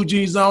with the blue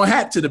jeans on,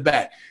 hat to the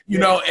back,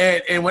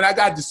 and when I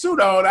got the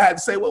suit on, I had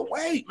to say, well,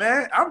 wait,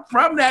 man, I'm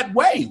from that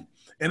way.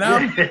 And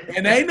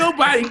and ain't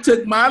nobody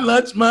took my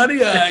lunch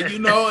money. I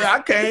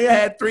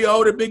had 3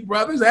 older big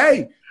brothers.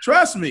 Hey,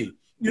 trust me.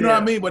 You know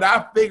what I mean? But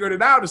I figured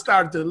it out and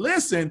started to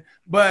listen.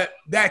 But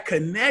that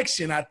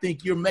connection I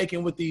think you're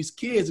making with these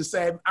kids is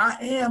saying, I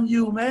am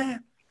you,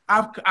 man.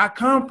 I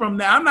come from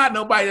that. I'm not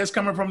nobody that's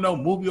coming from no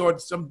movie or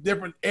some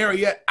different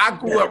area. I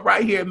grew up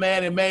right here,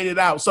 man, and made it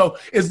out. So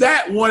is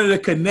that one of the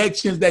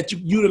connections that you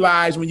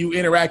utilize when you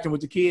interacting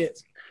with the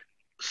kids?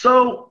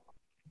 So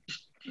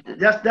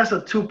that's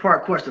a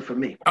 2-part question for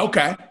me.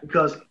 Okay.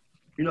 Because,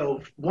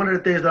 one of the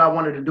things that I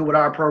wanted to do with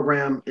our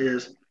program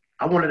is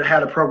I wanted to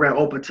have the program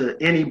open to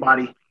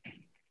anybody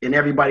and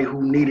everybody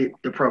who needed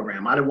the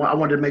program. I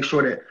wanted to make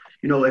sure that,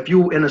 if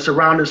you in the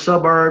surrounding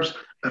suburbs,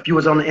 if you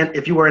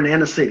were in the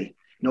inner city,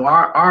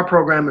 our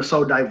program is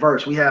so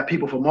diverse. We have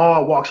people from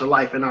all walks of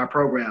life in our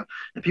program.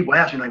 And people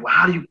ask me like, well,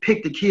 how do you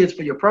pick the kids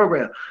for your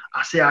program?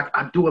 I say,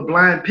 I do a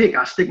blind pick.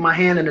 I stick my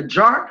hand in a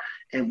jar,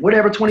 and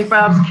whatever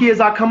 25 kids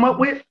I come up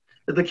with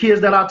are the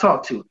kids that I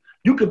talk to.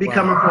 You could be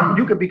coming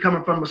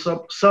from a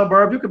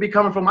suburb. You could be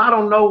coming from, I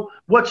don't know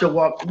what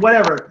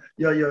whatever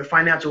your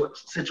financial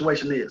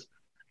situation is,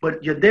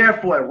 but you're there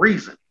for a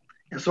reason.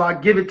 And so I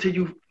give it to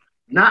you,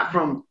 I'm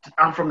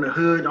from the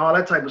hood and all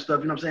that type of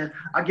stuff. You know what I'm saying?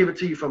 I give it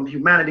to you from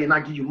humanity, and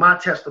I give you my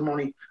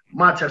testimony.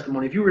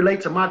 If you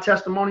relate to my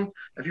testimony,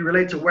 if you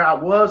relate to where I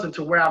was and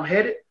to where I'm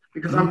headed,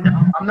 because I'm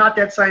not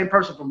that same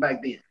person from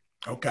back then.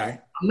 Okay.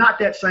 I'm not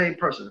that same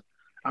person.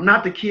 I'm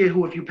not the kid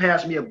who, if you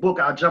pass me a book,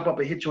 I'll jump up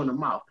and hit you in the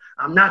mouth.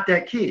 I'm not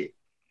that kid.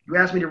 You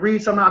ask me to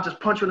read something, I'll just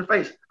punch you in the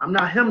face. I'm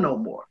not him no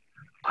more.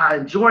 I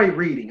enjoy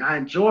reading. I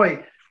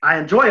enjoy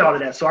all of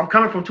that. So I'm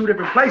coming from 2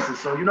 different places.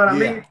 So you know what I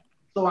mean?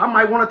 So I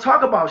might want to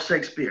talk about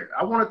Shakespeare.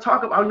 I want to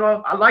talk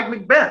about, I like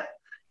Macbeth.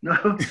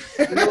 I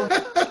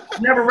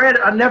never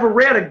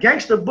read a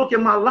gangster book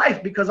in my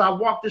life because I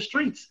walked the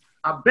streets.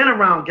 I've been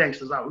around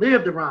gangsters. I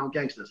lived around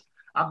gangsters.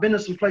 I've been to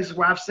some places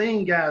where I've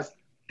seen guys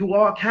do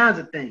all kinds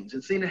of things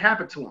and seen it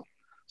happen to them.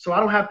 So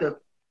I don't have to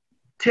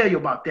tell you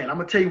about that. I'm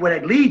gonna tell you where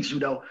that leads you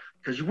though,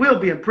 because you will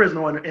be in prison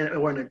or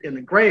in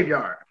the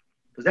graveyard,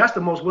 because that's the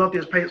most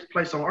wealthiest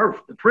place on earth.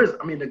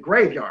 The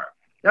graveyard.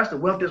 That's the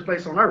wealthiest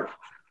place on earth.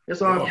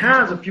 There's all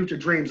kinds of future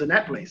dreams in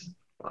that place.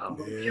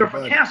 Cure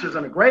for cancer is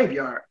in the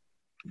graveyard.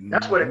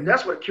 That's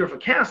what cure for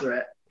cancer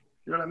at.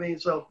 You know what I mean?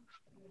 So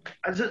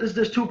it's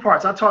just 2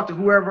 parts. I talk to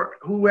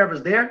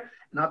whoever's there,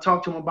 and I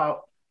talk to them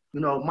about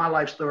my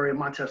life story and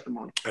my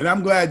testimony. And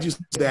I'm glad you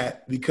said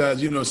that,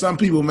 because, some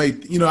people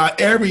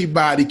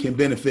everybody can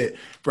benefit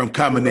from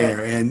coming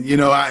there. And,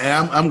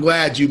 I'm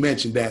glad you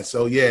mentioned that.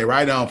 So, yeah,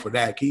 right on for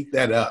that. Keep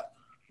that up.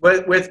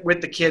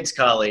 With the kids,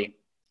 Khali,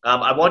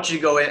 I want you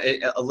to go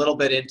a little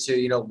bit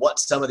into, what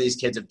some of these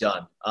kids have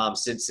done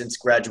since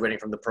graduating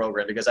from the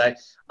program, because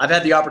I've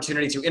had the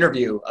opportunity to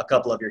interview a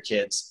couple of your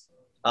kids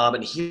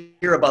and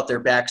hear about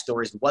their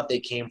backstories and what they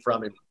came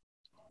from. And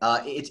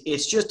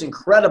it's just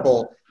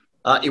incredible.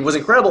 It was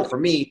incredible for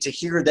me to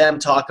hear them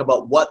talk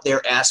about what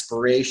their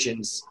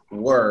aspirations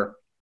were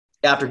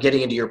after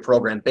getting into your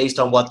program based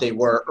on what they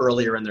were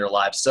earlier in their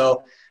lives.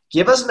 So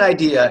give us an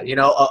idea,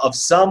 of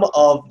some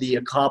of the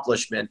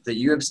accomplishment that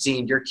you have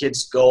seen your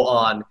kids go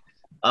on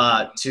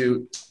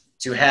to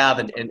have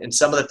and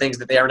some of the things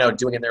that they are now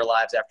doing in their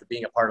lives after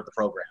being a part of the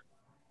program.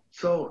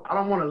 So I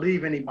don't want to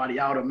leave anybody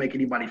out or make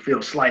anybody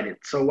feel slighted.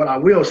 So what I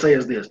will say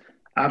is this.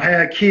 I've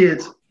had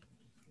kids –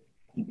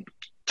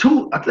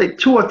 I think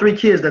 2 or 3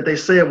 kids that they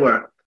said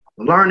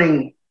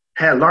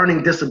had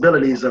learning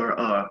disabilities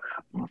or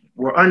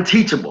were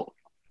unteachable.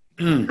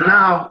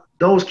 Now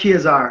those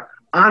kids are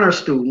honor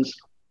students.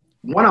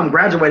 One of them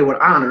graduated with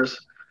honors,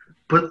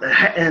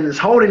 and is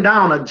holding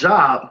down a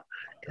job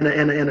in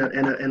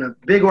a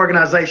big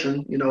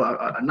organization, you know,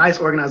 a nice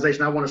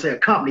organization. I want to say a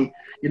company,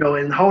 you know,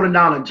 and holding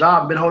down a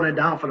job, been holding it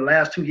down for the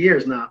last 2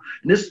 years now.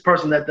 And this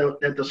person that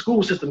the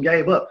school system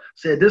gave up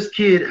said this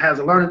kid has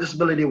a learning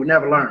disability, would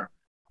never learn.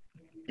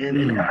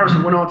 And that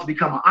person went on to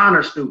become an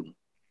honor student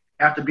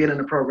after being in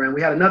the program.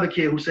 We had another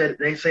kid who said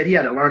they said he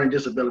had a learning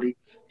disability.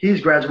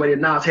 He's graduated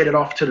now. Is headed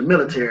off to the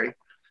military.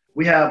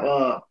 We have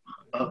a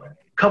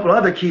couple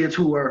other kids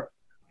who are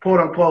quote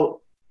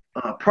unquote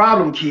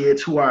problem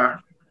kids who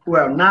are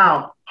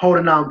now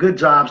holding down good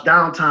jobs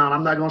downtown.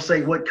 I'm not going to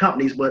say what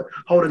companies, but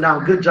holding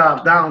down good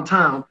jobs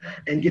downtown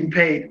and getting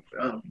paid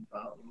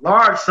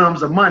large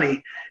sums of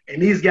money.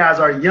 And these guys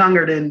are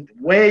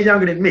way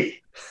younger than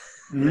me.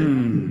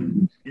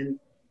 And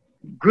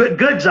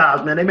good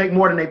jobs, man. They make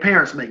more than their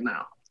parents make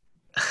now.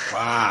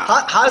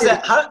 Wow.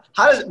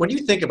 How does when you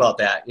think about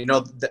that, you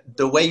know,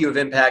 the way you have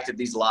impacted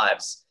these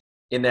lives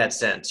in that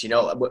sense, you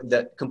know,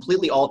 that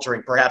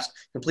perhaps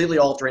completely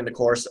altering the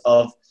course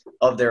of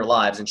their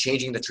lives and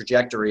changing the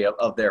trajectory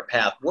of their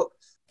path.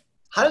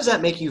 How does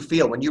that make you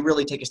feel when you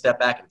really take a step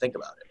back and think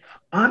about it?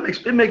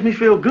 It makes me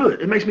feel good.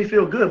 It makes me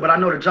feel good, but I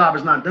know the job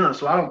is not done.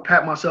 So I don't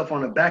pat myself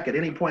on the back at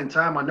any point in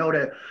time. I know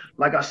that,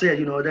 like I said,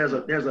 you know, there's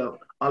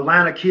a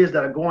line of kids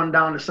that are going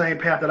down the same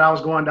path that I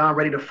was going down,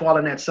 ready to fall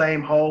in that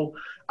same hole.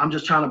 I'm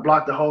just trying to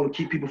block the hole to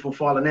keep people from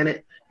falling in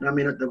it. You know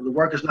what I mean? The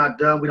work is not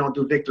done. We don't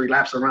do victory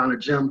laps around the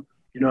gym.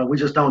 You know, we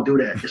just don't do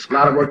that. It's a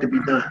lot of work to be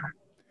done.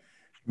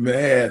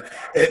 Man,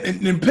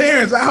 and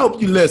parents, I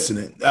hope you're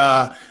listening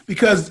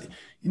because,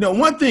 you know,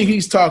 one thing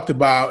he's talked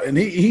about, and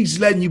he's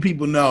letting you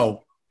people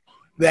know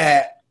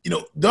that, you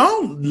know,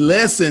 don't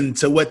listen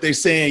to what they're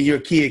saying your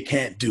kid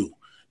can't do.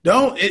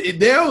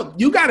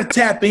 You got to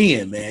tap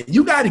in, man.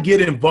 You got to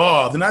get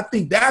involved. And I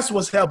think that's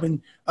what's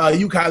helping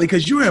you, Khali,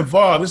 because you're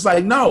involved. It's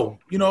like, no,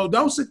 you know,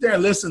 don't sit there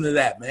and listen to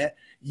that, man.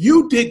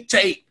 You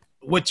dictate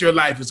what your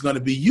life is going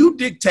to be. You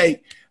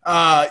dictate,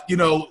 you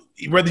know,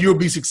 whether you'll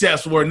be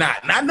successful or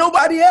not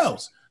nobody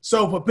else.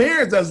 So for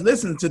parents that's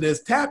listening to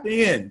this, tap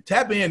in.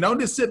 Don't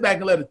just sit back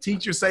and let a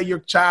teacher say your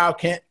child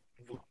can't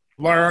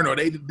learn or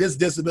this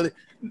disability.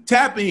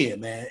 Tap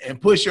in, man,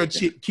 and push your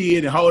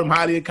kid and hold them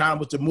highly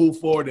accountable to move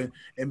forward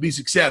and be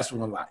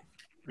successful in life.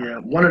 Yeah,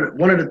 one of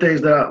the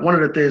things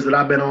that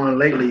I've been on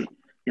lately,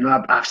 you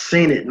know, I've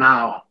seen it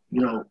now,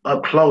 you know,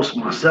 up close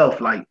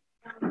myself. Like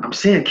I'm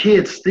seeing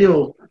kids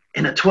still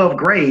in the 12th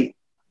grade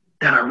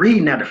that are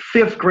reading at the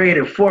 5th grade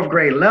and 4th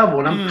grade level.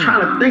 And I'm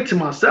trying to think to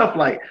myself,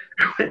 like,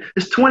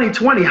 it's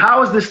 2020.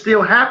 How is this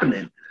still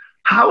happening?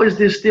 How are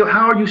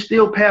you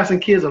still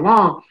passing kids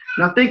along?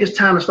 And I think it's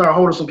time to start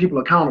holding some people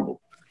accountable.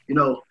 You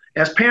know,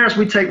 as parents,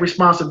 we take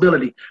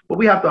responsibility, but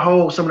we have to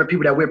hold some of the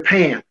people that we're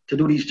paying to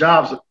do these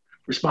jobs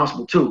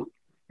responsible too.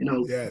 You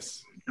know,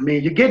 yes. I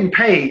mean, you're getting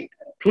paid.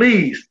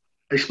 Please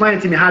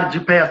explain to me, how did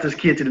you pass this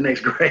kid to the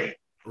next grade?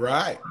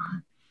 Right.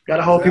 Got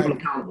to hold people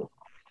accountable.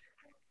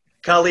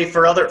 Khali,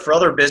 for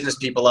other business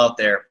people out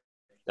there,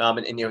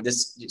 and you know,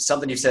 this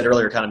something you said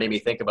earlier kind of made me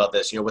think about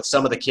this. You know, with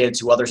some of the kids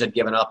who others had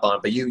given up on,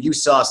 but you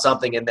saw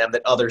something in them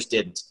that others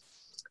didn't.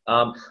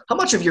 How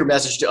much of your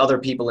message to other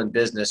people in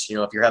business, you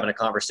know, if you're having a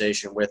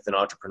conversation with an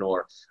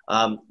entrepreneur,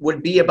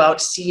 would be about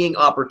seeing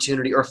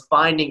opportunity or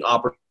finding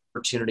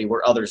opportunity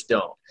where others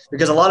don't?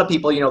 Because a lot of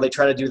people, you know, they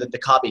try to do the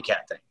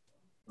copycat thing.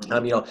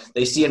 You know,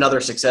 they see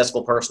another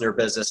successful person or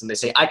business and they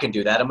say, I can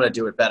do that. I'm going to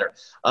do it better.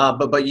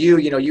 But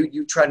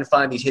you try to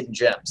find these hidden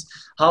gems.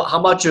 How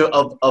much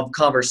of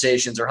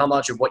conversations or how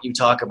much of what you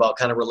talk about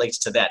kind of relates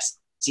to that,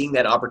 seeing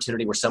that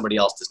opportunity where somebody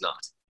else does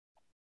not?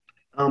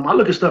 I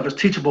look at stuff as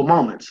teachable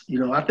moments. You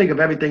know, I think of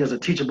everything as a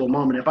teachable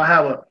moment. If I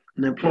have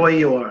an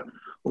employee or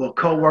a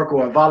coworker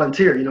or a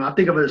volunteer, you know, I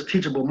think of it as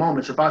teachable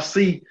moments. If I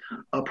see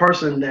a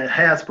person that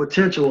has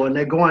potential and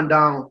they're going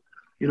down,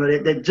 you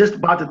know, they're just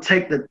about to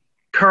take the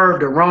curve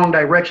the wrong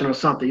direction or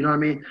something, you know what I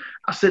mean?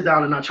 I sit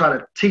down and I try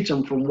to teach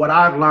them from what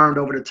I've learned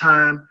over the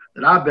time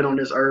that I've been on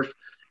this earth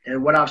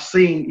and what I've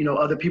seen, you know,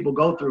 other people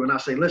go through. And I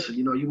say, listen,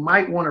 you know, you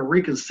might want to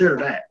reconsider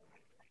that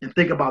and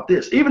think about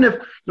this. Even if,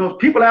 you know,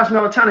 people ask me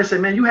all the time, they say,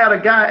 man, you had a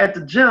guy at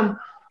the gym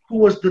who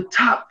was the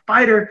top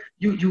fighter.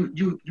 You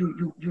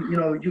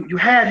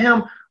had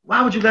him.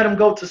 Why would you let him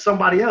go to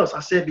somebody else? I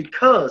said,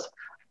 because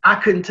I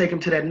couldn't take him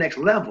to that next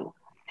level.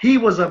 He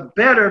was a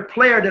better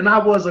player than I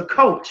was a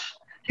coach.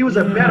 He was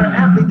a better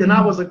athlete than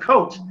I was a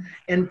coach.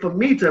 And for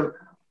me to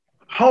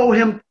hold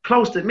him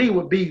close to me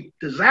would be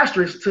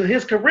disastrous to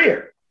his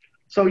career.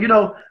 So, you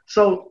know,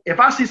 so if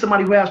I see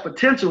somebody who has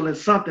potential in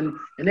something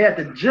and they're at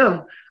the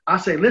gym, I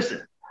say,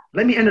 listen,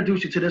 let me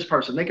introduce you to this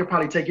person. They can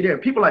probably take you there.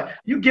 People are like,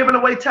 you giving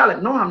away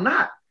talent. No, I'm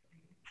not.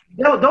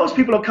 Those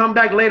people will come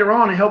back later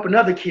on and help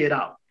another kid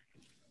out.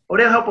 Or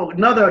they'll help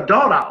another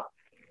adult out.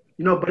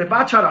 You know, but if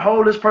I try to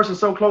hold this person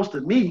so close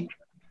to me,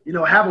 you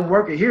know, have them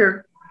working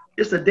here,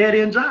 it's a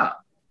dead-end job.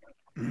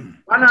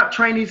 Why not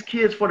train these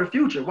kids for the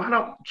future? Why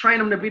not train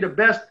them to be the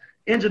best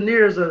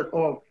engineers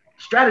or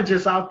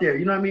strategists out there?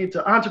 You know what I mean?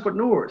 To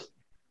entrepreneurs.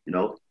 You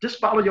know, just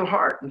follow your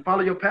heart and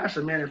follow your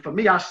passion, man. And for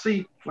me,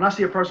 when I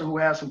see a person who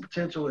has some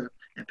potential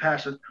and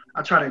passion,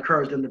 I try to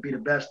encourage them to be the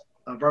best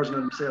version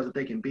of themselves that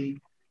they can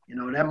be. You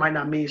know, and that might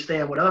not mean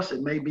staying with us.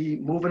 It may be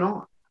moving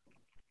on.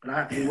 But I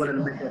have to be willing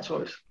to make that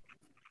choice.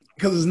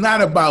 Because it's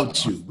not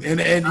about you.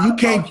 And you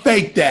can't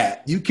fake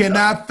that. You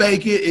cannot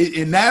fake it.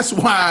 And that's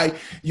why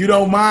you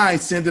don't mind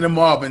sending them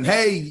off. And,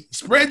 hey,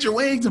 spread your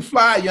wings and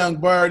fly, young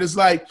bird. It's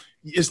like,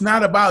 it's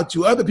not about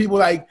you. Other people,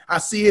 like, I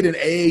see it in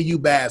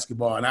AAU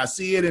basketball, and I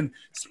see it in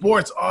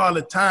sports all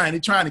the time. They're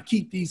trying to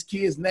keep these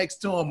kids next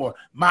to them, or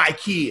my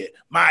kid,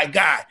 my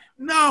guy.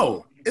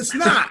 No, it's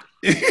not.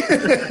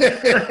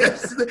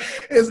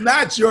 it's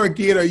not your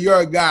kid or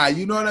your guy.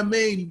 You know what I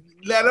mean?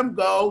 Let them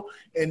go.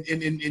 And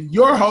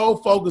your whole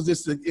focus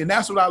is to, and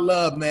that's what I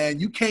love, man.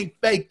 You can't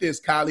fake this,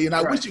 Khali. And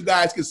I wish you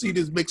guys could see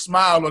this big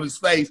smile on his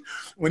face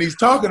when he's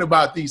talking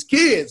about these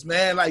kids,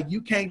 man. Like,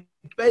 you can't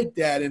fake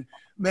that. And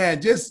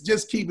man,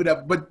 just keep it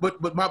up.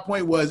 But my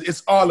point was,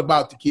 it's all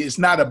about the kids. It's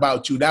not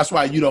about you. That's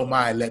why you don't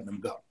mind letting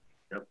them go.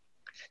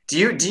 Do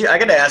you? I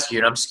got to ask you,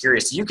 and I'm just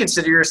curious. Do you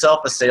consider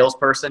yourself a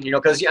salesperson? You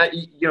know, because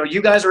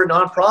you guys are a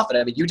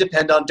nonprofit. I mean, you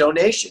depend on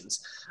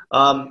donations.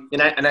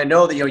 And I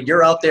know that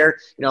you're out there,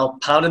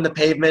 pounding the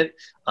pavement,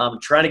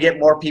 trying to get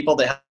more people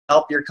to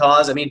help your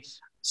cause. I mean,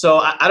 so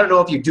I don't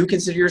know if you do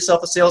consider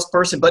yourself a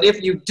salesperson, but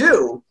if you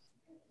do,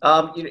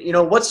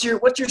 what's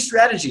your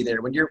strategy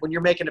there when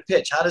you're making a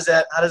pitch? How does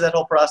that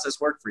whole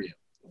process work for you?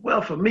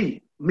 Well, for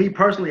me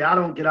personally, I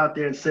don't get out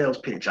there and sales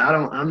pitch.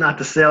 I'm not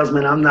the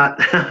salesman. I'm not,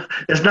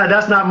 that's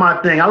not my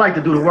thing. I like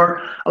to do the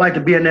work. I like to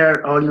be in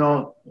there.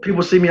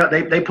 People see me out,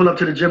 they pull up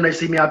to the gym. They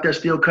see me out there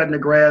still cutting the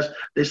grass.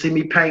 They see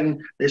me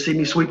painting. They see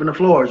me sweeping the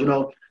floors.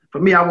 For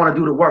me, I want to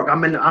do the work.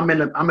 I'm in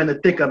the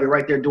thick of it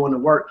right there doing the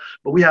work.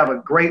 But we have a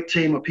great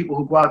team of people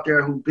who go out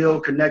there, who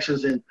build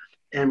connections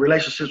and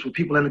relationships with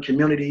people in the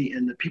community,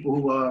 and the people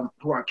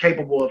who are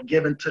capable of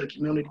giving to the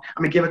community.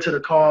 Giving to the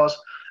cause.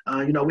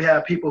 We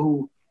have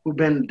people who've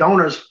been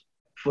donors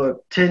for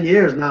 10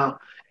 years now,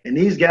 and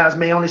these guys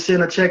may only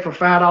send a check for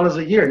 $5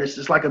 a year, and it's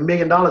just like $1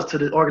 million to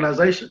the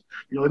organization.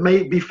 It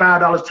may be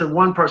 $5 to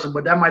one person,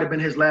 but that might have been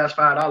his last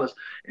 $5.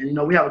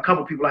 And we have a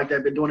couple people like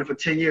that been doing it for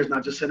 10 years now,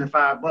 just sending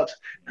 $5,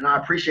 and I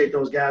appreciate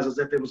those guys as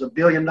if it was $1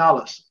 billion.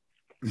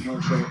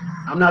 So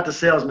I'm not the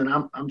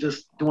salesman. I'm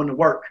just doing the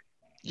work.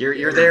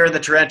 You're there in the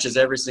trenches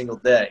every single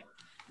day.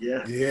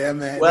 Yeah,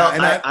 man. Well,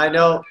 I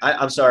know.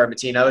 I'm sorry,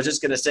 Mateen. I was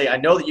just going to say, I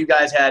know that you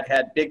guys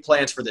had big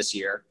plans for this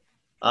year,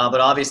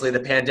 but obviously the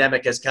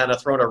pandemic has kind of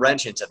thrown a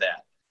wrench into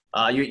that.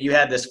 You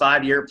had this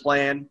 5-year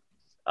plan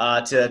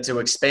to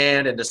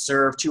expand and to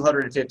serve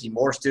 250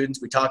 more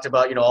students. We talked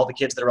about all the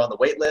kids that are on the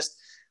wait list.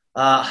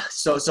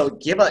 So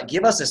give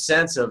us a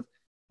sense of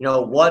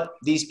what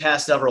these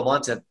past several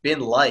months have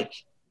been like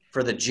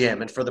for the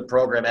gym and for the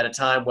program at a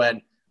time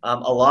when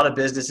a lot of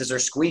businesses are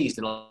squeezed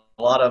and a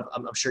lot of,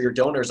 I'm sure your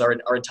donors are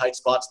in tight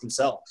spots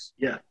themselves.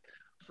 Yeah.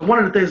 One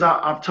of the things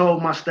I've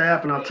told my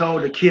staff and I've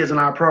told the kids in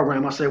our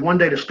program, I say, one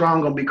day the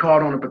strong going to be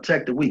called on to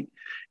protect the weak.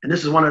 And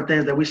this is one of the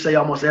things that we say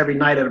almost every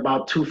night at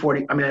about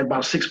 6:45.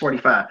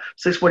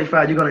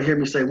 6:45, you're going to hear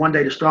me say, one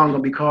day the strong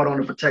going to be called on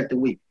to protect the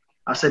weak.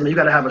 I say, man, you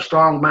got to have a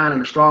strong mind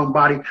and a strong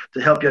body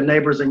to help your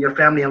neighbors and your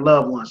family and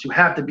loved ones. You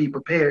have to be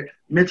prepared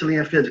mentally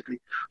and physically.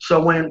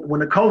 So when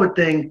the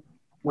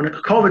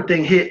COVID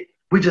thing hit,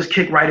 we just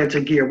kicked right into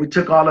gear. We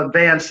took all the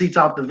van seats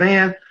out the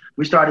van.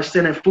 We started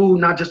sending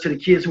food, not just to the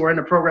kids who are in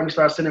the program. We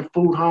started sending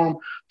food home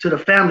to the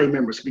family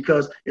members,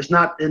 because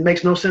it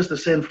makes no sense to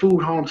send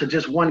food home to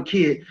just one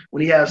kid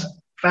when he has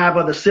 5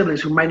 other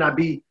siblings who may not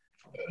be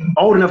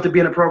old enough to be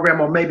in the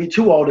program or maybe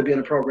too old to be in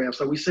the program.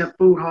 So we sent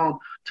food home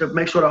to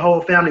make sure the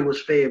whole family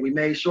was fed. We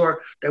made sure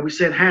that we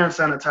sent hand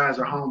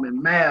sanitizer home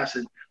and masks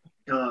and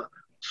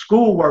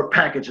schoolwork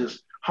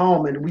packages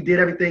home, and we did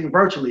everything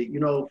virtually.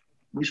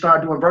 We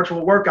started doing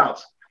virtual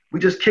workouts.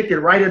 We just kicked it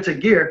right into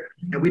gear,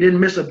 and we didn't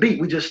miss a beat.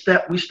 We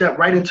stepped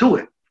right into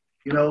it.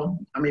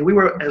 We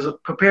were as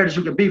prepared as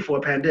you could be for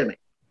a pandemic.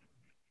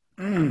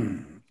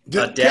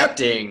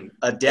 Adapting,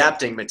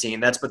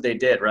 Mateen. That's what they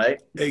did,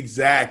 right?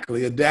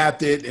 Exactly.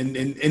 Adapted. And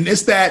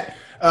it's that,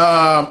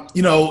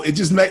 it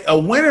just a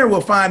winner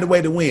will find a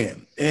way to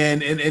win.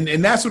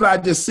 And that's what I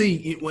just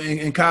see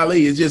in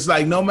Khali. It's just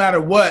like, no matter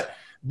what,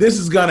 this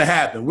is going to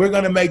happen. We're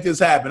going to make this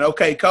happen.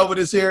 Okay, COVID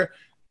is here.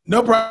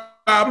 No problem.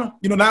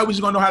 Now we're just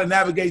going to know how to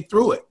navigate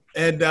through it.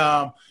 And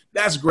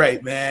that's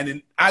great, man.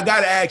 And I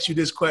got to ask you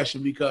this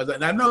question because,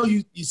 and I know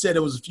you said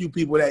there was a few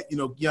people that,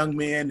 young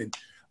men and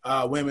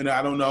women,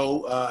 I don't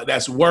know,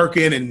 that's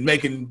working and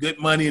making good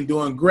money and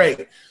doing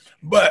great.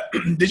 But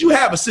did you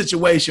have a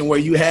situation where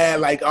you had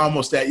like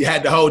almost that you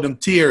had to hold them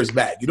tears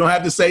back? You don't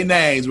have to say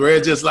names, where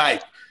it's just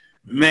like,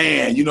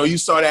 man, you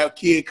saw that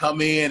kid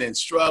come in and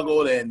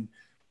struggled,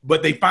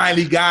 but they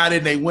finally got it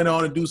and they went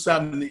on to do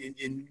something,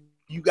 and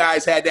you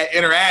guys had that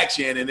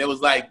interaction, and it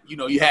was like,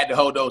 you had to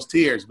hold those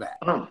tears back.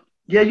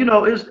 Yeah,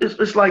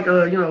 it's like,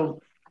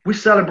 we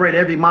celebrate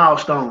every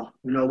milestone.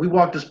 We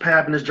walk this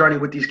path and this journey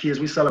with these kids.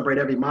 We celebrate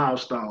every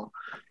milestone,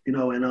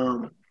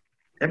 and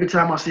every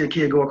time I see a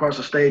kid go across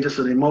the stage, it's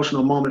an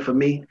emotional moment for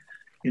me.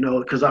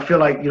 because I feel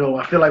like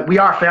we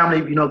are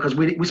family, because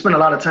we spend a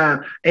lot of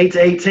time. 8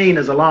 to 18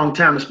 is a long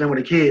time to spend with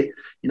a kid.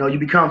 You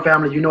become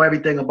family. You know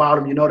everything about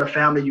them. You know the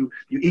family. You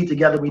eat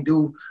together. We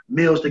do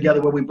meals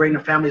together where we bring the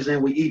families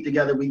in. We eat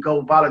together. We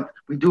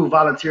do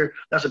volunteer.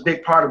 That's a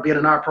big part of being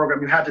in our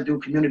program. You have to do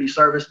community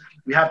service.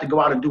 We have to go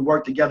out and do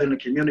work together in the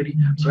community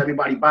so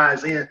everybody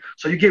buys in.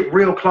 So you get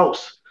real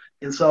close.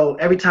 And so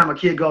every time a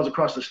kid goes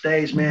across the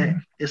stage,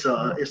 man, it's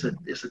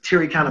a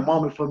teary kind of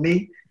moment for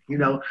me.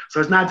 So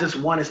it's not just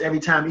one, it's every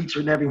time each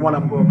and every one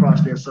of them go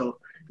across there. So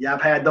yeah,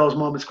 I've had those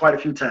moments quite a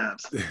few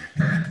times.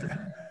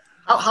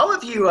 How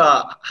have you,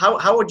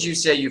 how would you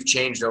say you've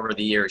changed over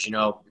the years,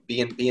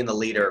 being the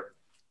leader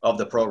of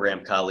the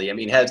program, Khali? I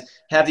mean, have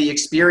the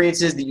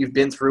experiences that you've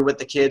been through with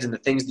the kids and the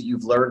things that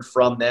you've learned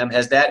from them,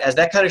 has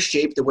that kind of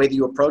shaped the way that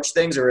you approach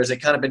things, or has it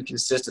kind of been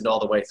consistent all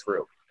the way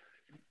through?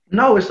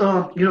 No, it's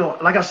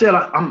like I said,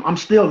 I'm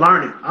still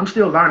learning. I'm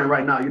still learning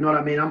right now. You know what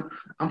I mean?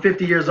 I'm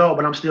 50 years old,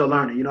 but I'm still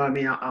learning. You know what I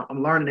mean?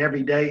 I'm learning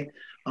every day.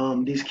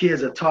 These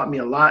kids have taught me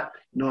a lot.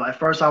 At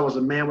first I was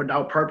a man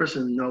without purpose,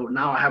 and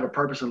now I have a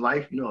purpose in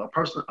life.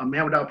 A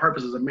man without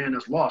purpose is a man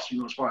that's lost.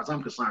 As far as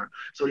I'm concerned.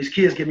 So these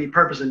kids give me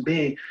purpose in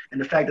being,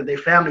 and the fact that their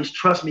families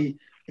trust me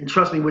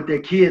with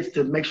their kids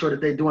to make sure that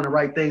they're doing the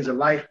right things in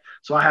life.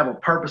 So I have a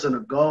purpose and a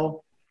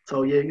goal.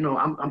 So yeah,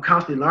 I'm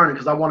constantly learning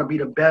because I want to be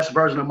the best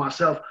version of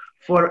myself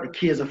for the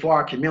kids and for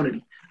our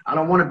community. I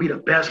don't want to be the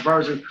best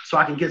version so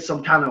I can get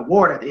some kind of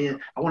award at the end.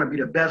 I want to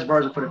be the best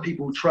version for the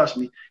people who trust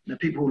me and the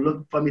people who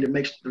look for me to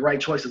make the right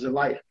choices in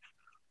life.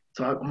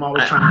 So I'm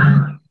always trying to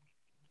learn.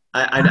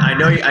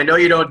 I know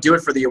you don't do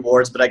it for the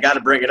awards, but I got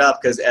to bring it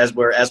up because as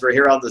we're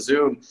here on the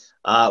Zoom,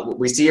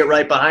 we see it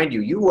right behind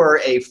you. You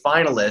were a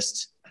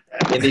finalist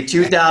in the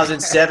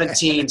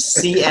 2017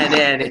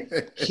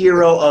 CNN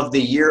Hero of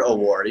the Year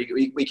Award.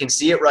 We can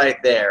see it right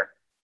there.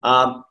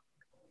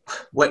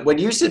 When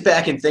you sit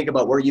back and think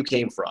about where you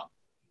came from,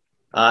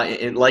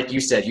 and like you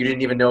said, you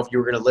didn't even know if you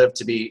were going to live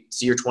to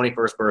see your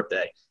 21st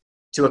birthday,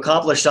 to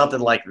accomplish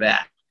something like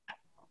that.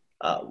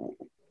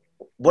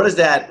 What does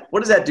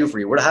that do for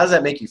you? How does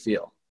that make you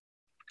feel?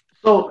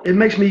 So it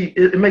makes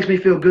me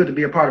feel good to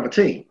be a part of a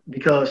team,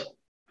 because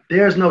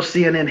there's no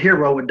CNN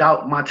hero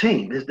without my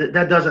team.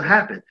 That doesn't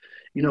happen.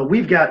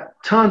 We've got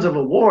tons of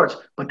awards,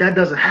 but that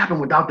doesn't happen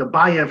without the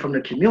buy-in from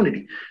the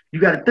community. You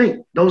got to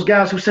think, those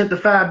guys who sent the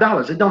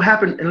 $5, it don't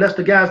happen unless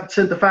the guys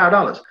sent the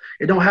 $5.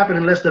 It don't happen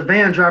unless the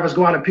van drivers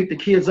go out and pick the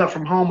kids up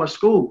from home or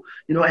school,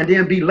 and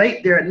then be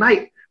late there at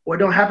night. Or it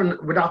don't happen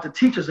without the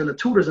teachers and the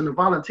tutors and the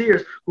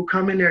volunteers who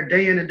come in there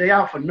day in and day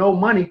out for no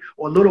money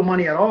or little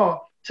money at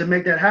all to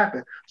make that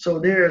happen.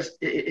 So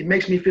it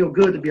makes me feel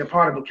good to be a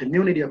part of a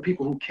community of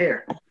people who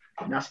care.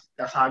 And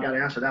that's how I got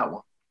to answer that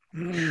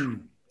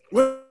one.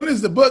 When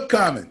is the book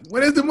coming?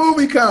 When is the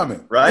movie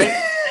coming? Right?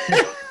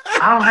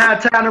 I don't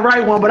have time to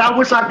write one, but I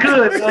wish I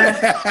could, man.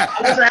 I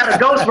wish I had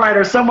a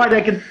ghostwriter,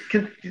 somebody that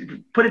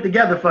could put it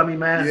together for me,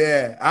 man.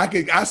 Yeah,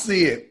 I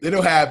see it.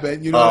 It'll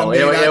happen. You know what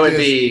I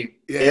mean?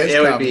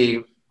 It would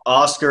be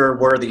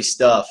Oscar-worthy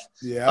stuff.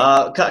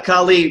 Yeah.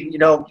 Khali,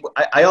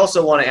 I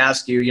also want to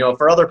ask you,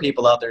 for other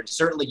people out there,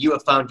 certainly you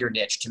have found your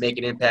niche to make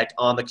an impact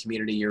on the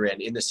community you're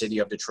in the city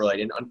of Detroit,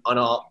 and on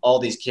all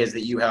these kids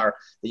that you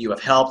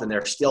have helped and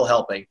they're still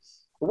helping.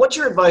 But what's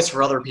your advice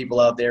for other people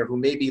out there who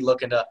may be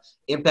looking to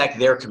impact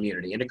their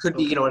community? And it could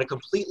be, in a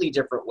completely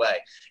different way.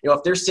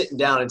 If they're sitting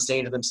down and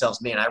saying to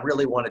themselves, man, I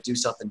really want to do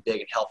something big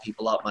and help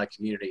people out in my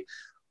community,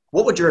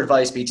 what would your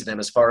advice be to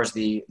them as far as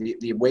the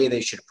way they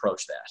should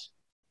approach that?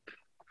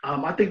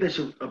 I think they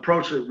should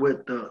approach it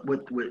with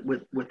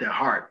their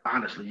heart.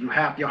 Honestly, your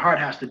heart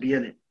has to be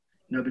in it,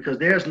 because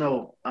there's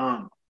no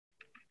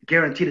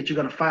guarantee that you're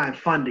going to find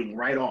funding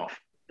right off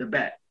the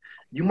bat.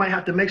 You might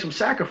have to make some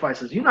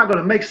sacrifices. You're not going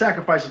to make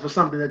sacrifices for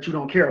something that you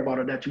don't care about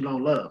or that you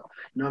don't love.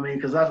 You know what I mean?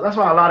 Because that's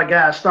why a lot of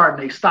guys start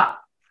and they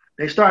stop.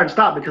 They start and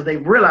stop because they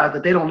realize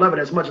that they don't love it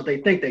as much as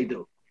they think they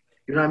do.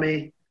 You know what I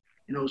mean?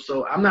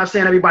 So I'm not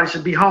saying everybody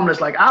should be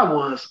homeless like I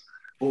was,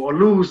 or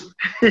lose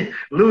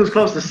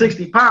close to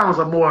 60 pounds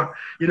or more,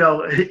 in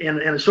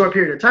a short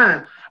period of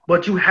time.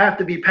 But you have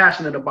to be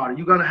passionate about it.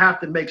 You're going to have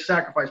to make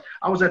sacrifice.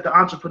 I was at the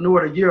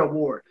Entrepreneur of the Year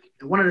Award,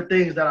 and one of the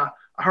things that I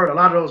heard a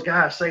lot of those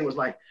guys say was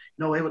like,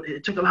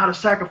 it took a lot of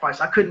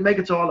sacrifice. I couldn't make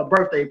it to all the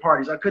birthday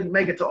parties. I couldn't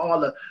make it to all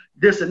the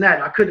this and that.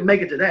 I couldn't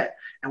make it to that.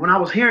 And when I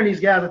was hearing these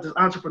guys at this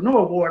Entrepreneur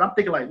Award, I'm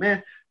thinking like,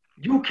 man,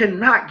 you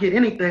cannot get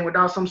anything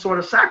without some sort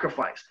of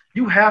sacrifice.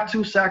 You have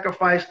to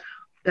sacrifice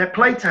that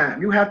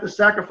playtime. You have to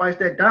sacrifice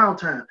that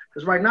downtime.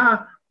 Because right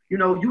now,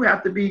 you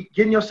have to be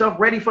getting yourself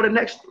ready for the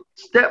next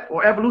step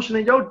or evolution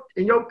in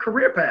your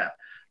career path.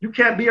 You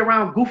can't be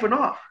around goofing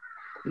off.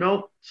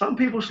 Some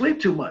people sleep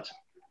too much.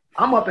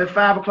 I'm up at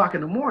 5 o'clock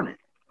in the morning.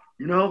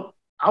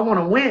 I want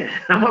to win.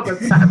 I'm up at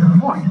 5 in the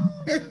morning.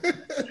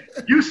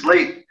 You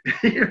sleep.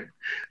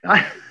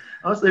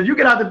 If you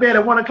get out of bed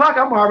at 1 o'clock,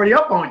 I'm already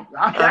up on you.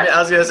 I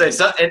was going to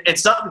say, and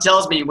something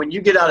tells me when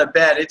you get out of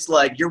bed, it's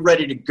like you're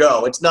ready to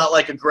go. It's not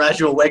like a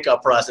gradual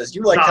wake-up process.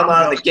 You come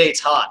out of the gates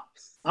hot.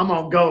 I'm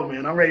on go,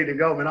 man. I'm ready to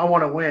go, man. I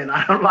want to win.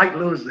 I don't like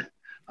losing.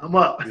 I'm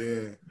up.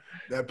 Yeah.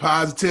 That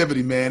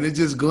positivity, man, it's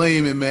just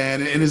gleaming,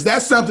 man. And is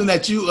that something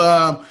that you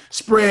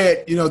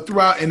spread,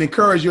 throughout and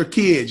encourage your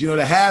kids,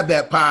 to have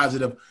that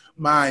positive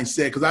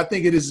mindset? Because I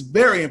think it is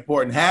very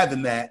important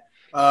having that.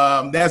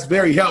 That's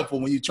very helpful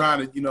when you're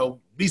trying to,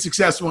 be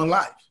successful in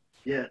life.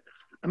 Yeah.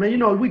 I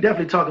mean, we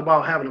definitely talk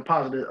about having a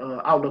positive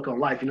outlook on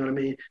life. You know what I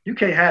mean? You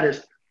can't have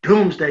this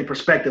doomsday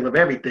perspective of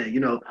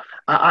everything.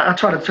 I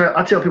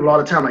tell people all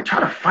the time, like, try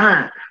to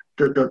find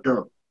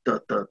the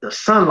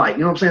sunlight,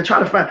 you know what I'm saying? Try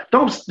to find,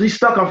 don't be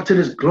stuck off into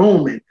this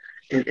gloom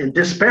and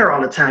despair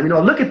all the time.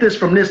 Look at this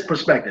from this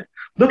perspective.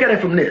 Look at it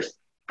from this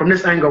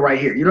angle right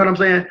here. You know what I'm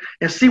saying?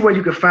 And see where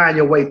you can find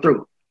your way through.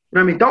 You know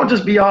what I mean? Don't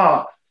just be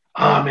all,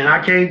 oh man,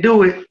 I can't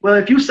do it. Well,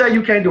 if you say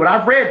you can't do it,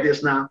 I've read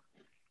this now.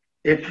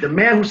 If the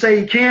man who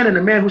say he can and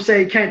the man who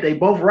say he can't, they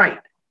both right.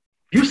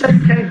 If you say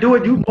you can't do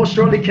it, you most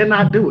surely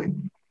cannot do it.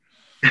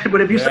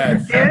 But if you say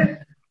you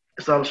can,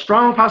 it's a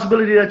strong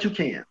possibility that you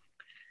can.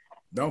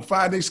 Don't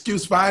find an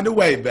excuse, find a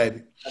way,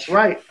 baby. That's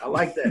right. I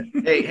like that.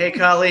 Hey,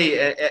 Khali,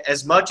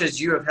 as much as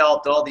you have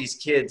helped all these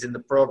kids in the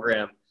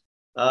program,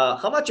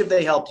 how much have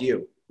they helped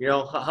you?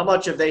 How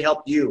much have they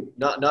helped you?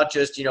 Not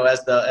just,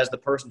 as the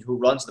person who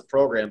runs the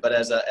program, but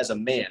as a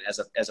man, as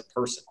a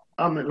person.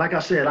 Like I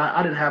said,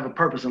 I didn't have a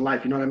purpose in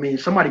life. You know what I mean?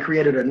 Somebody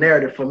created a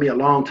narrative for me a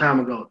long time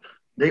ago.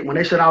 When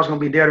they said I was going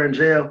to be dead or in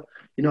jail,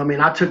 you know what I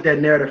mean? I took that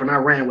narrative and I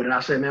ran with it.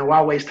 I said, man,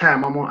 why waste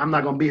time? I'm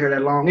not going to be here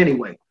that long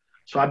anyway.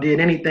 So I did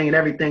anything and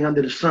everything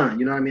under the sun.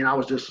 You know what I mean? I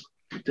was just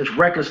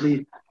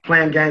recklessly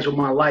playing games with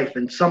my life.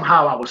 And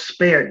somehow I was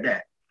spared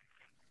that.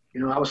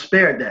 I was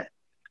spared that.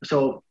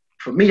 So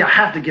for me, I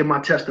have to give my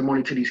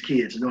testimony to these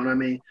kids. You know what I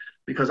mean?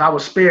 Because I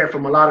was spared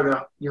from a lot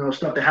of the,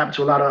 stuff that happened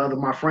to a lot of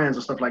my friends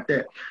and stuff like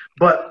that.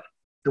 But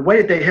the way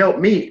that they helped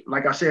me,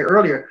 like I said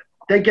earlier,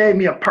 they gave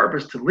me a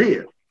purpose to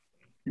live.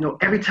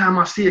 Every time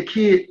I see a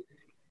kid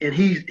and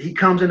he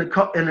comes in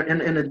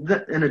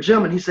the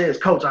gym and he says,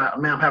 Coach,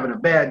 I'm having a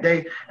bad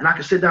day, and I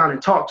can sit down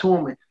and talk to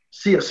him and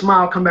see a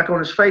smile come back on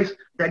his face,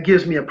 that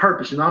gives me a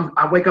purpose.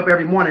 I wake up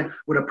every morning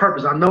with a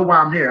purpose. I know why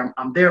I'm here.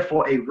 I'm there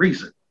for a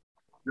reason.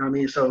 You know what I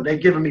mean? So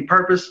they've given me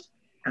purpose,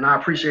 and I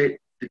appreciate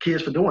the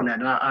kids for doing that.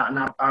 And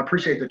I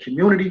appreciate the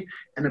community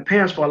and the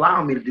parents for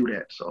allowing me to do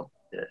that. So,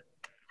 yeah.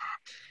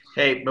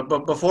 Hey,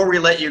 but before we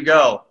let you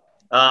go,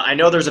 I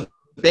know there's a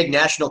big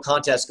national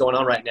contest going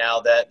on right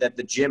now that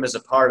the gym is a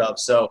part of.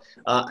 So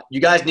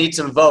you guys need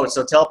some votes.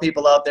 So tell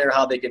people out there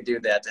how they can do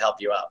that to help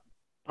you out.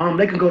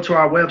 They can go to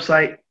our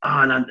website,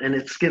 and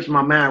it skips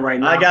my mind right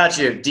now. I got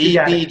you.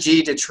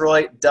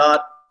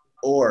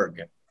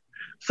 dbgdetroit.org.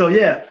 So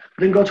yeah,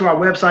 they can go to our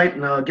website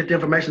and get the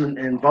information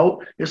and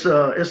vote. It's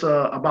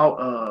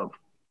about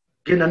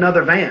getting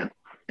another van,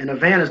 and a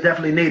van is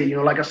definitely needed.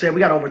 Like I said, we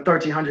got over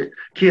 1,300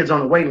 kids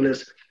on the waiting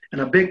list. And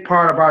a big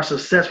part of our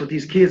success with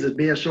these kids is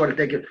making sure that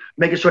they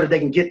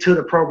can get to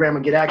the program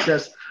and get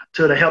access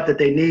to the help that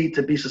they need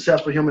to be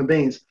successful human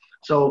beings.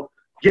 So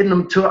getting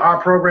them to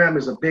our program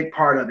is a big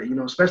part of it,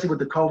 especially with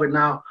the COVID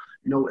now,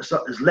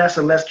 it's less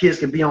and less kids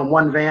can be on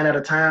one van at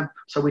a time.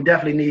 So we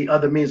definitely need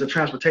other means of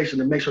transportation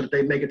to make sure that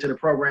they make it to the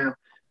program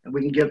and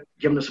we can give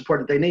them the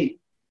support that they need.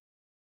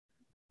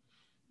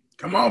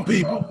 Come on,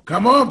 people.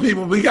 Come on,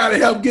 people. We got to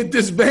help get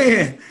this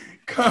van.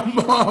 Come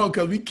on,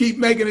 because we keep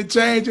making a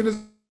change in this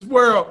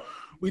world.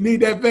 We need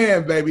that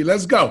van, baby.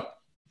 Let's go.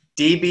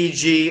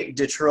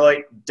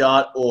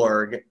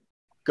 dbgdetroit.org.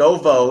 Go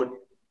vote.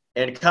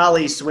 And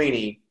Khali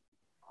Sweeney,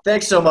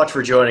 thanks so much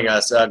for joining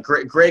us.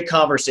 Great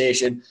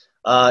conversation.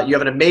 You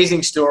have an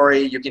amazing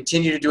story. You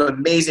continue to do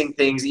amazing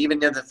things,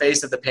 even in the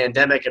face of the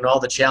pandemic and all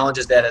the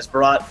challenges that has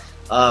brought.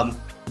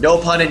 No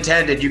pun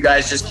intended, you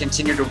guys just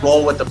continue to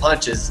roll with the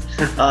punches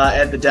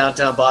at the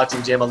Downtown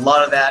Boxing Gym. A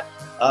lot of that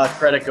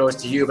credit goes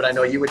to you, but I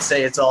know you would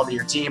say it's all to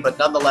your team. But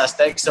nonetheless,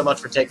 thanks so much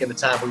for taking the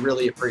time. We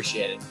really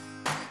appreciate it.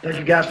 Thank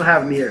you guys for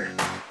having me here.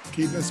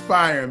 Keep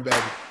inspiring,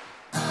 baby.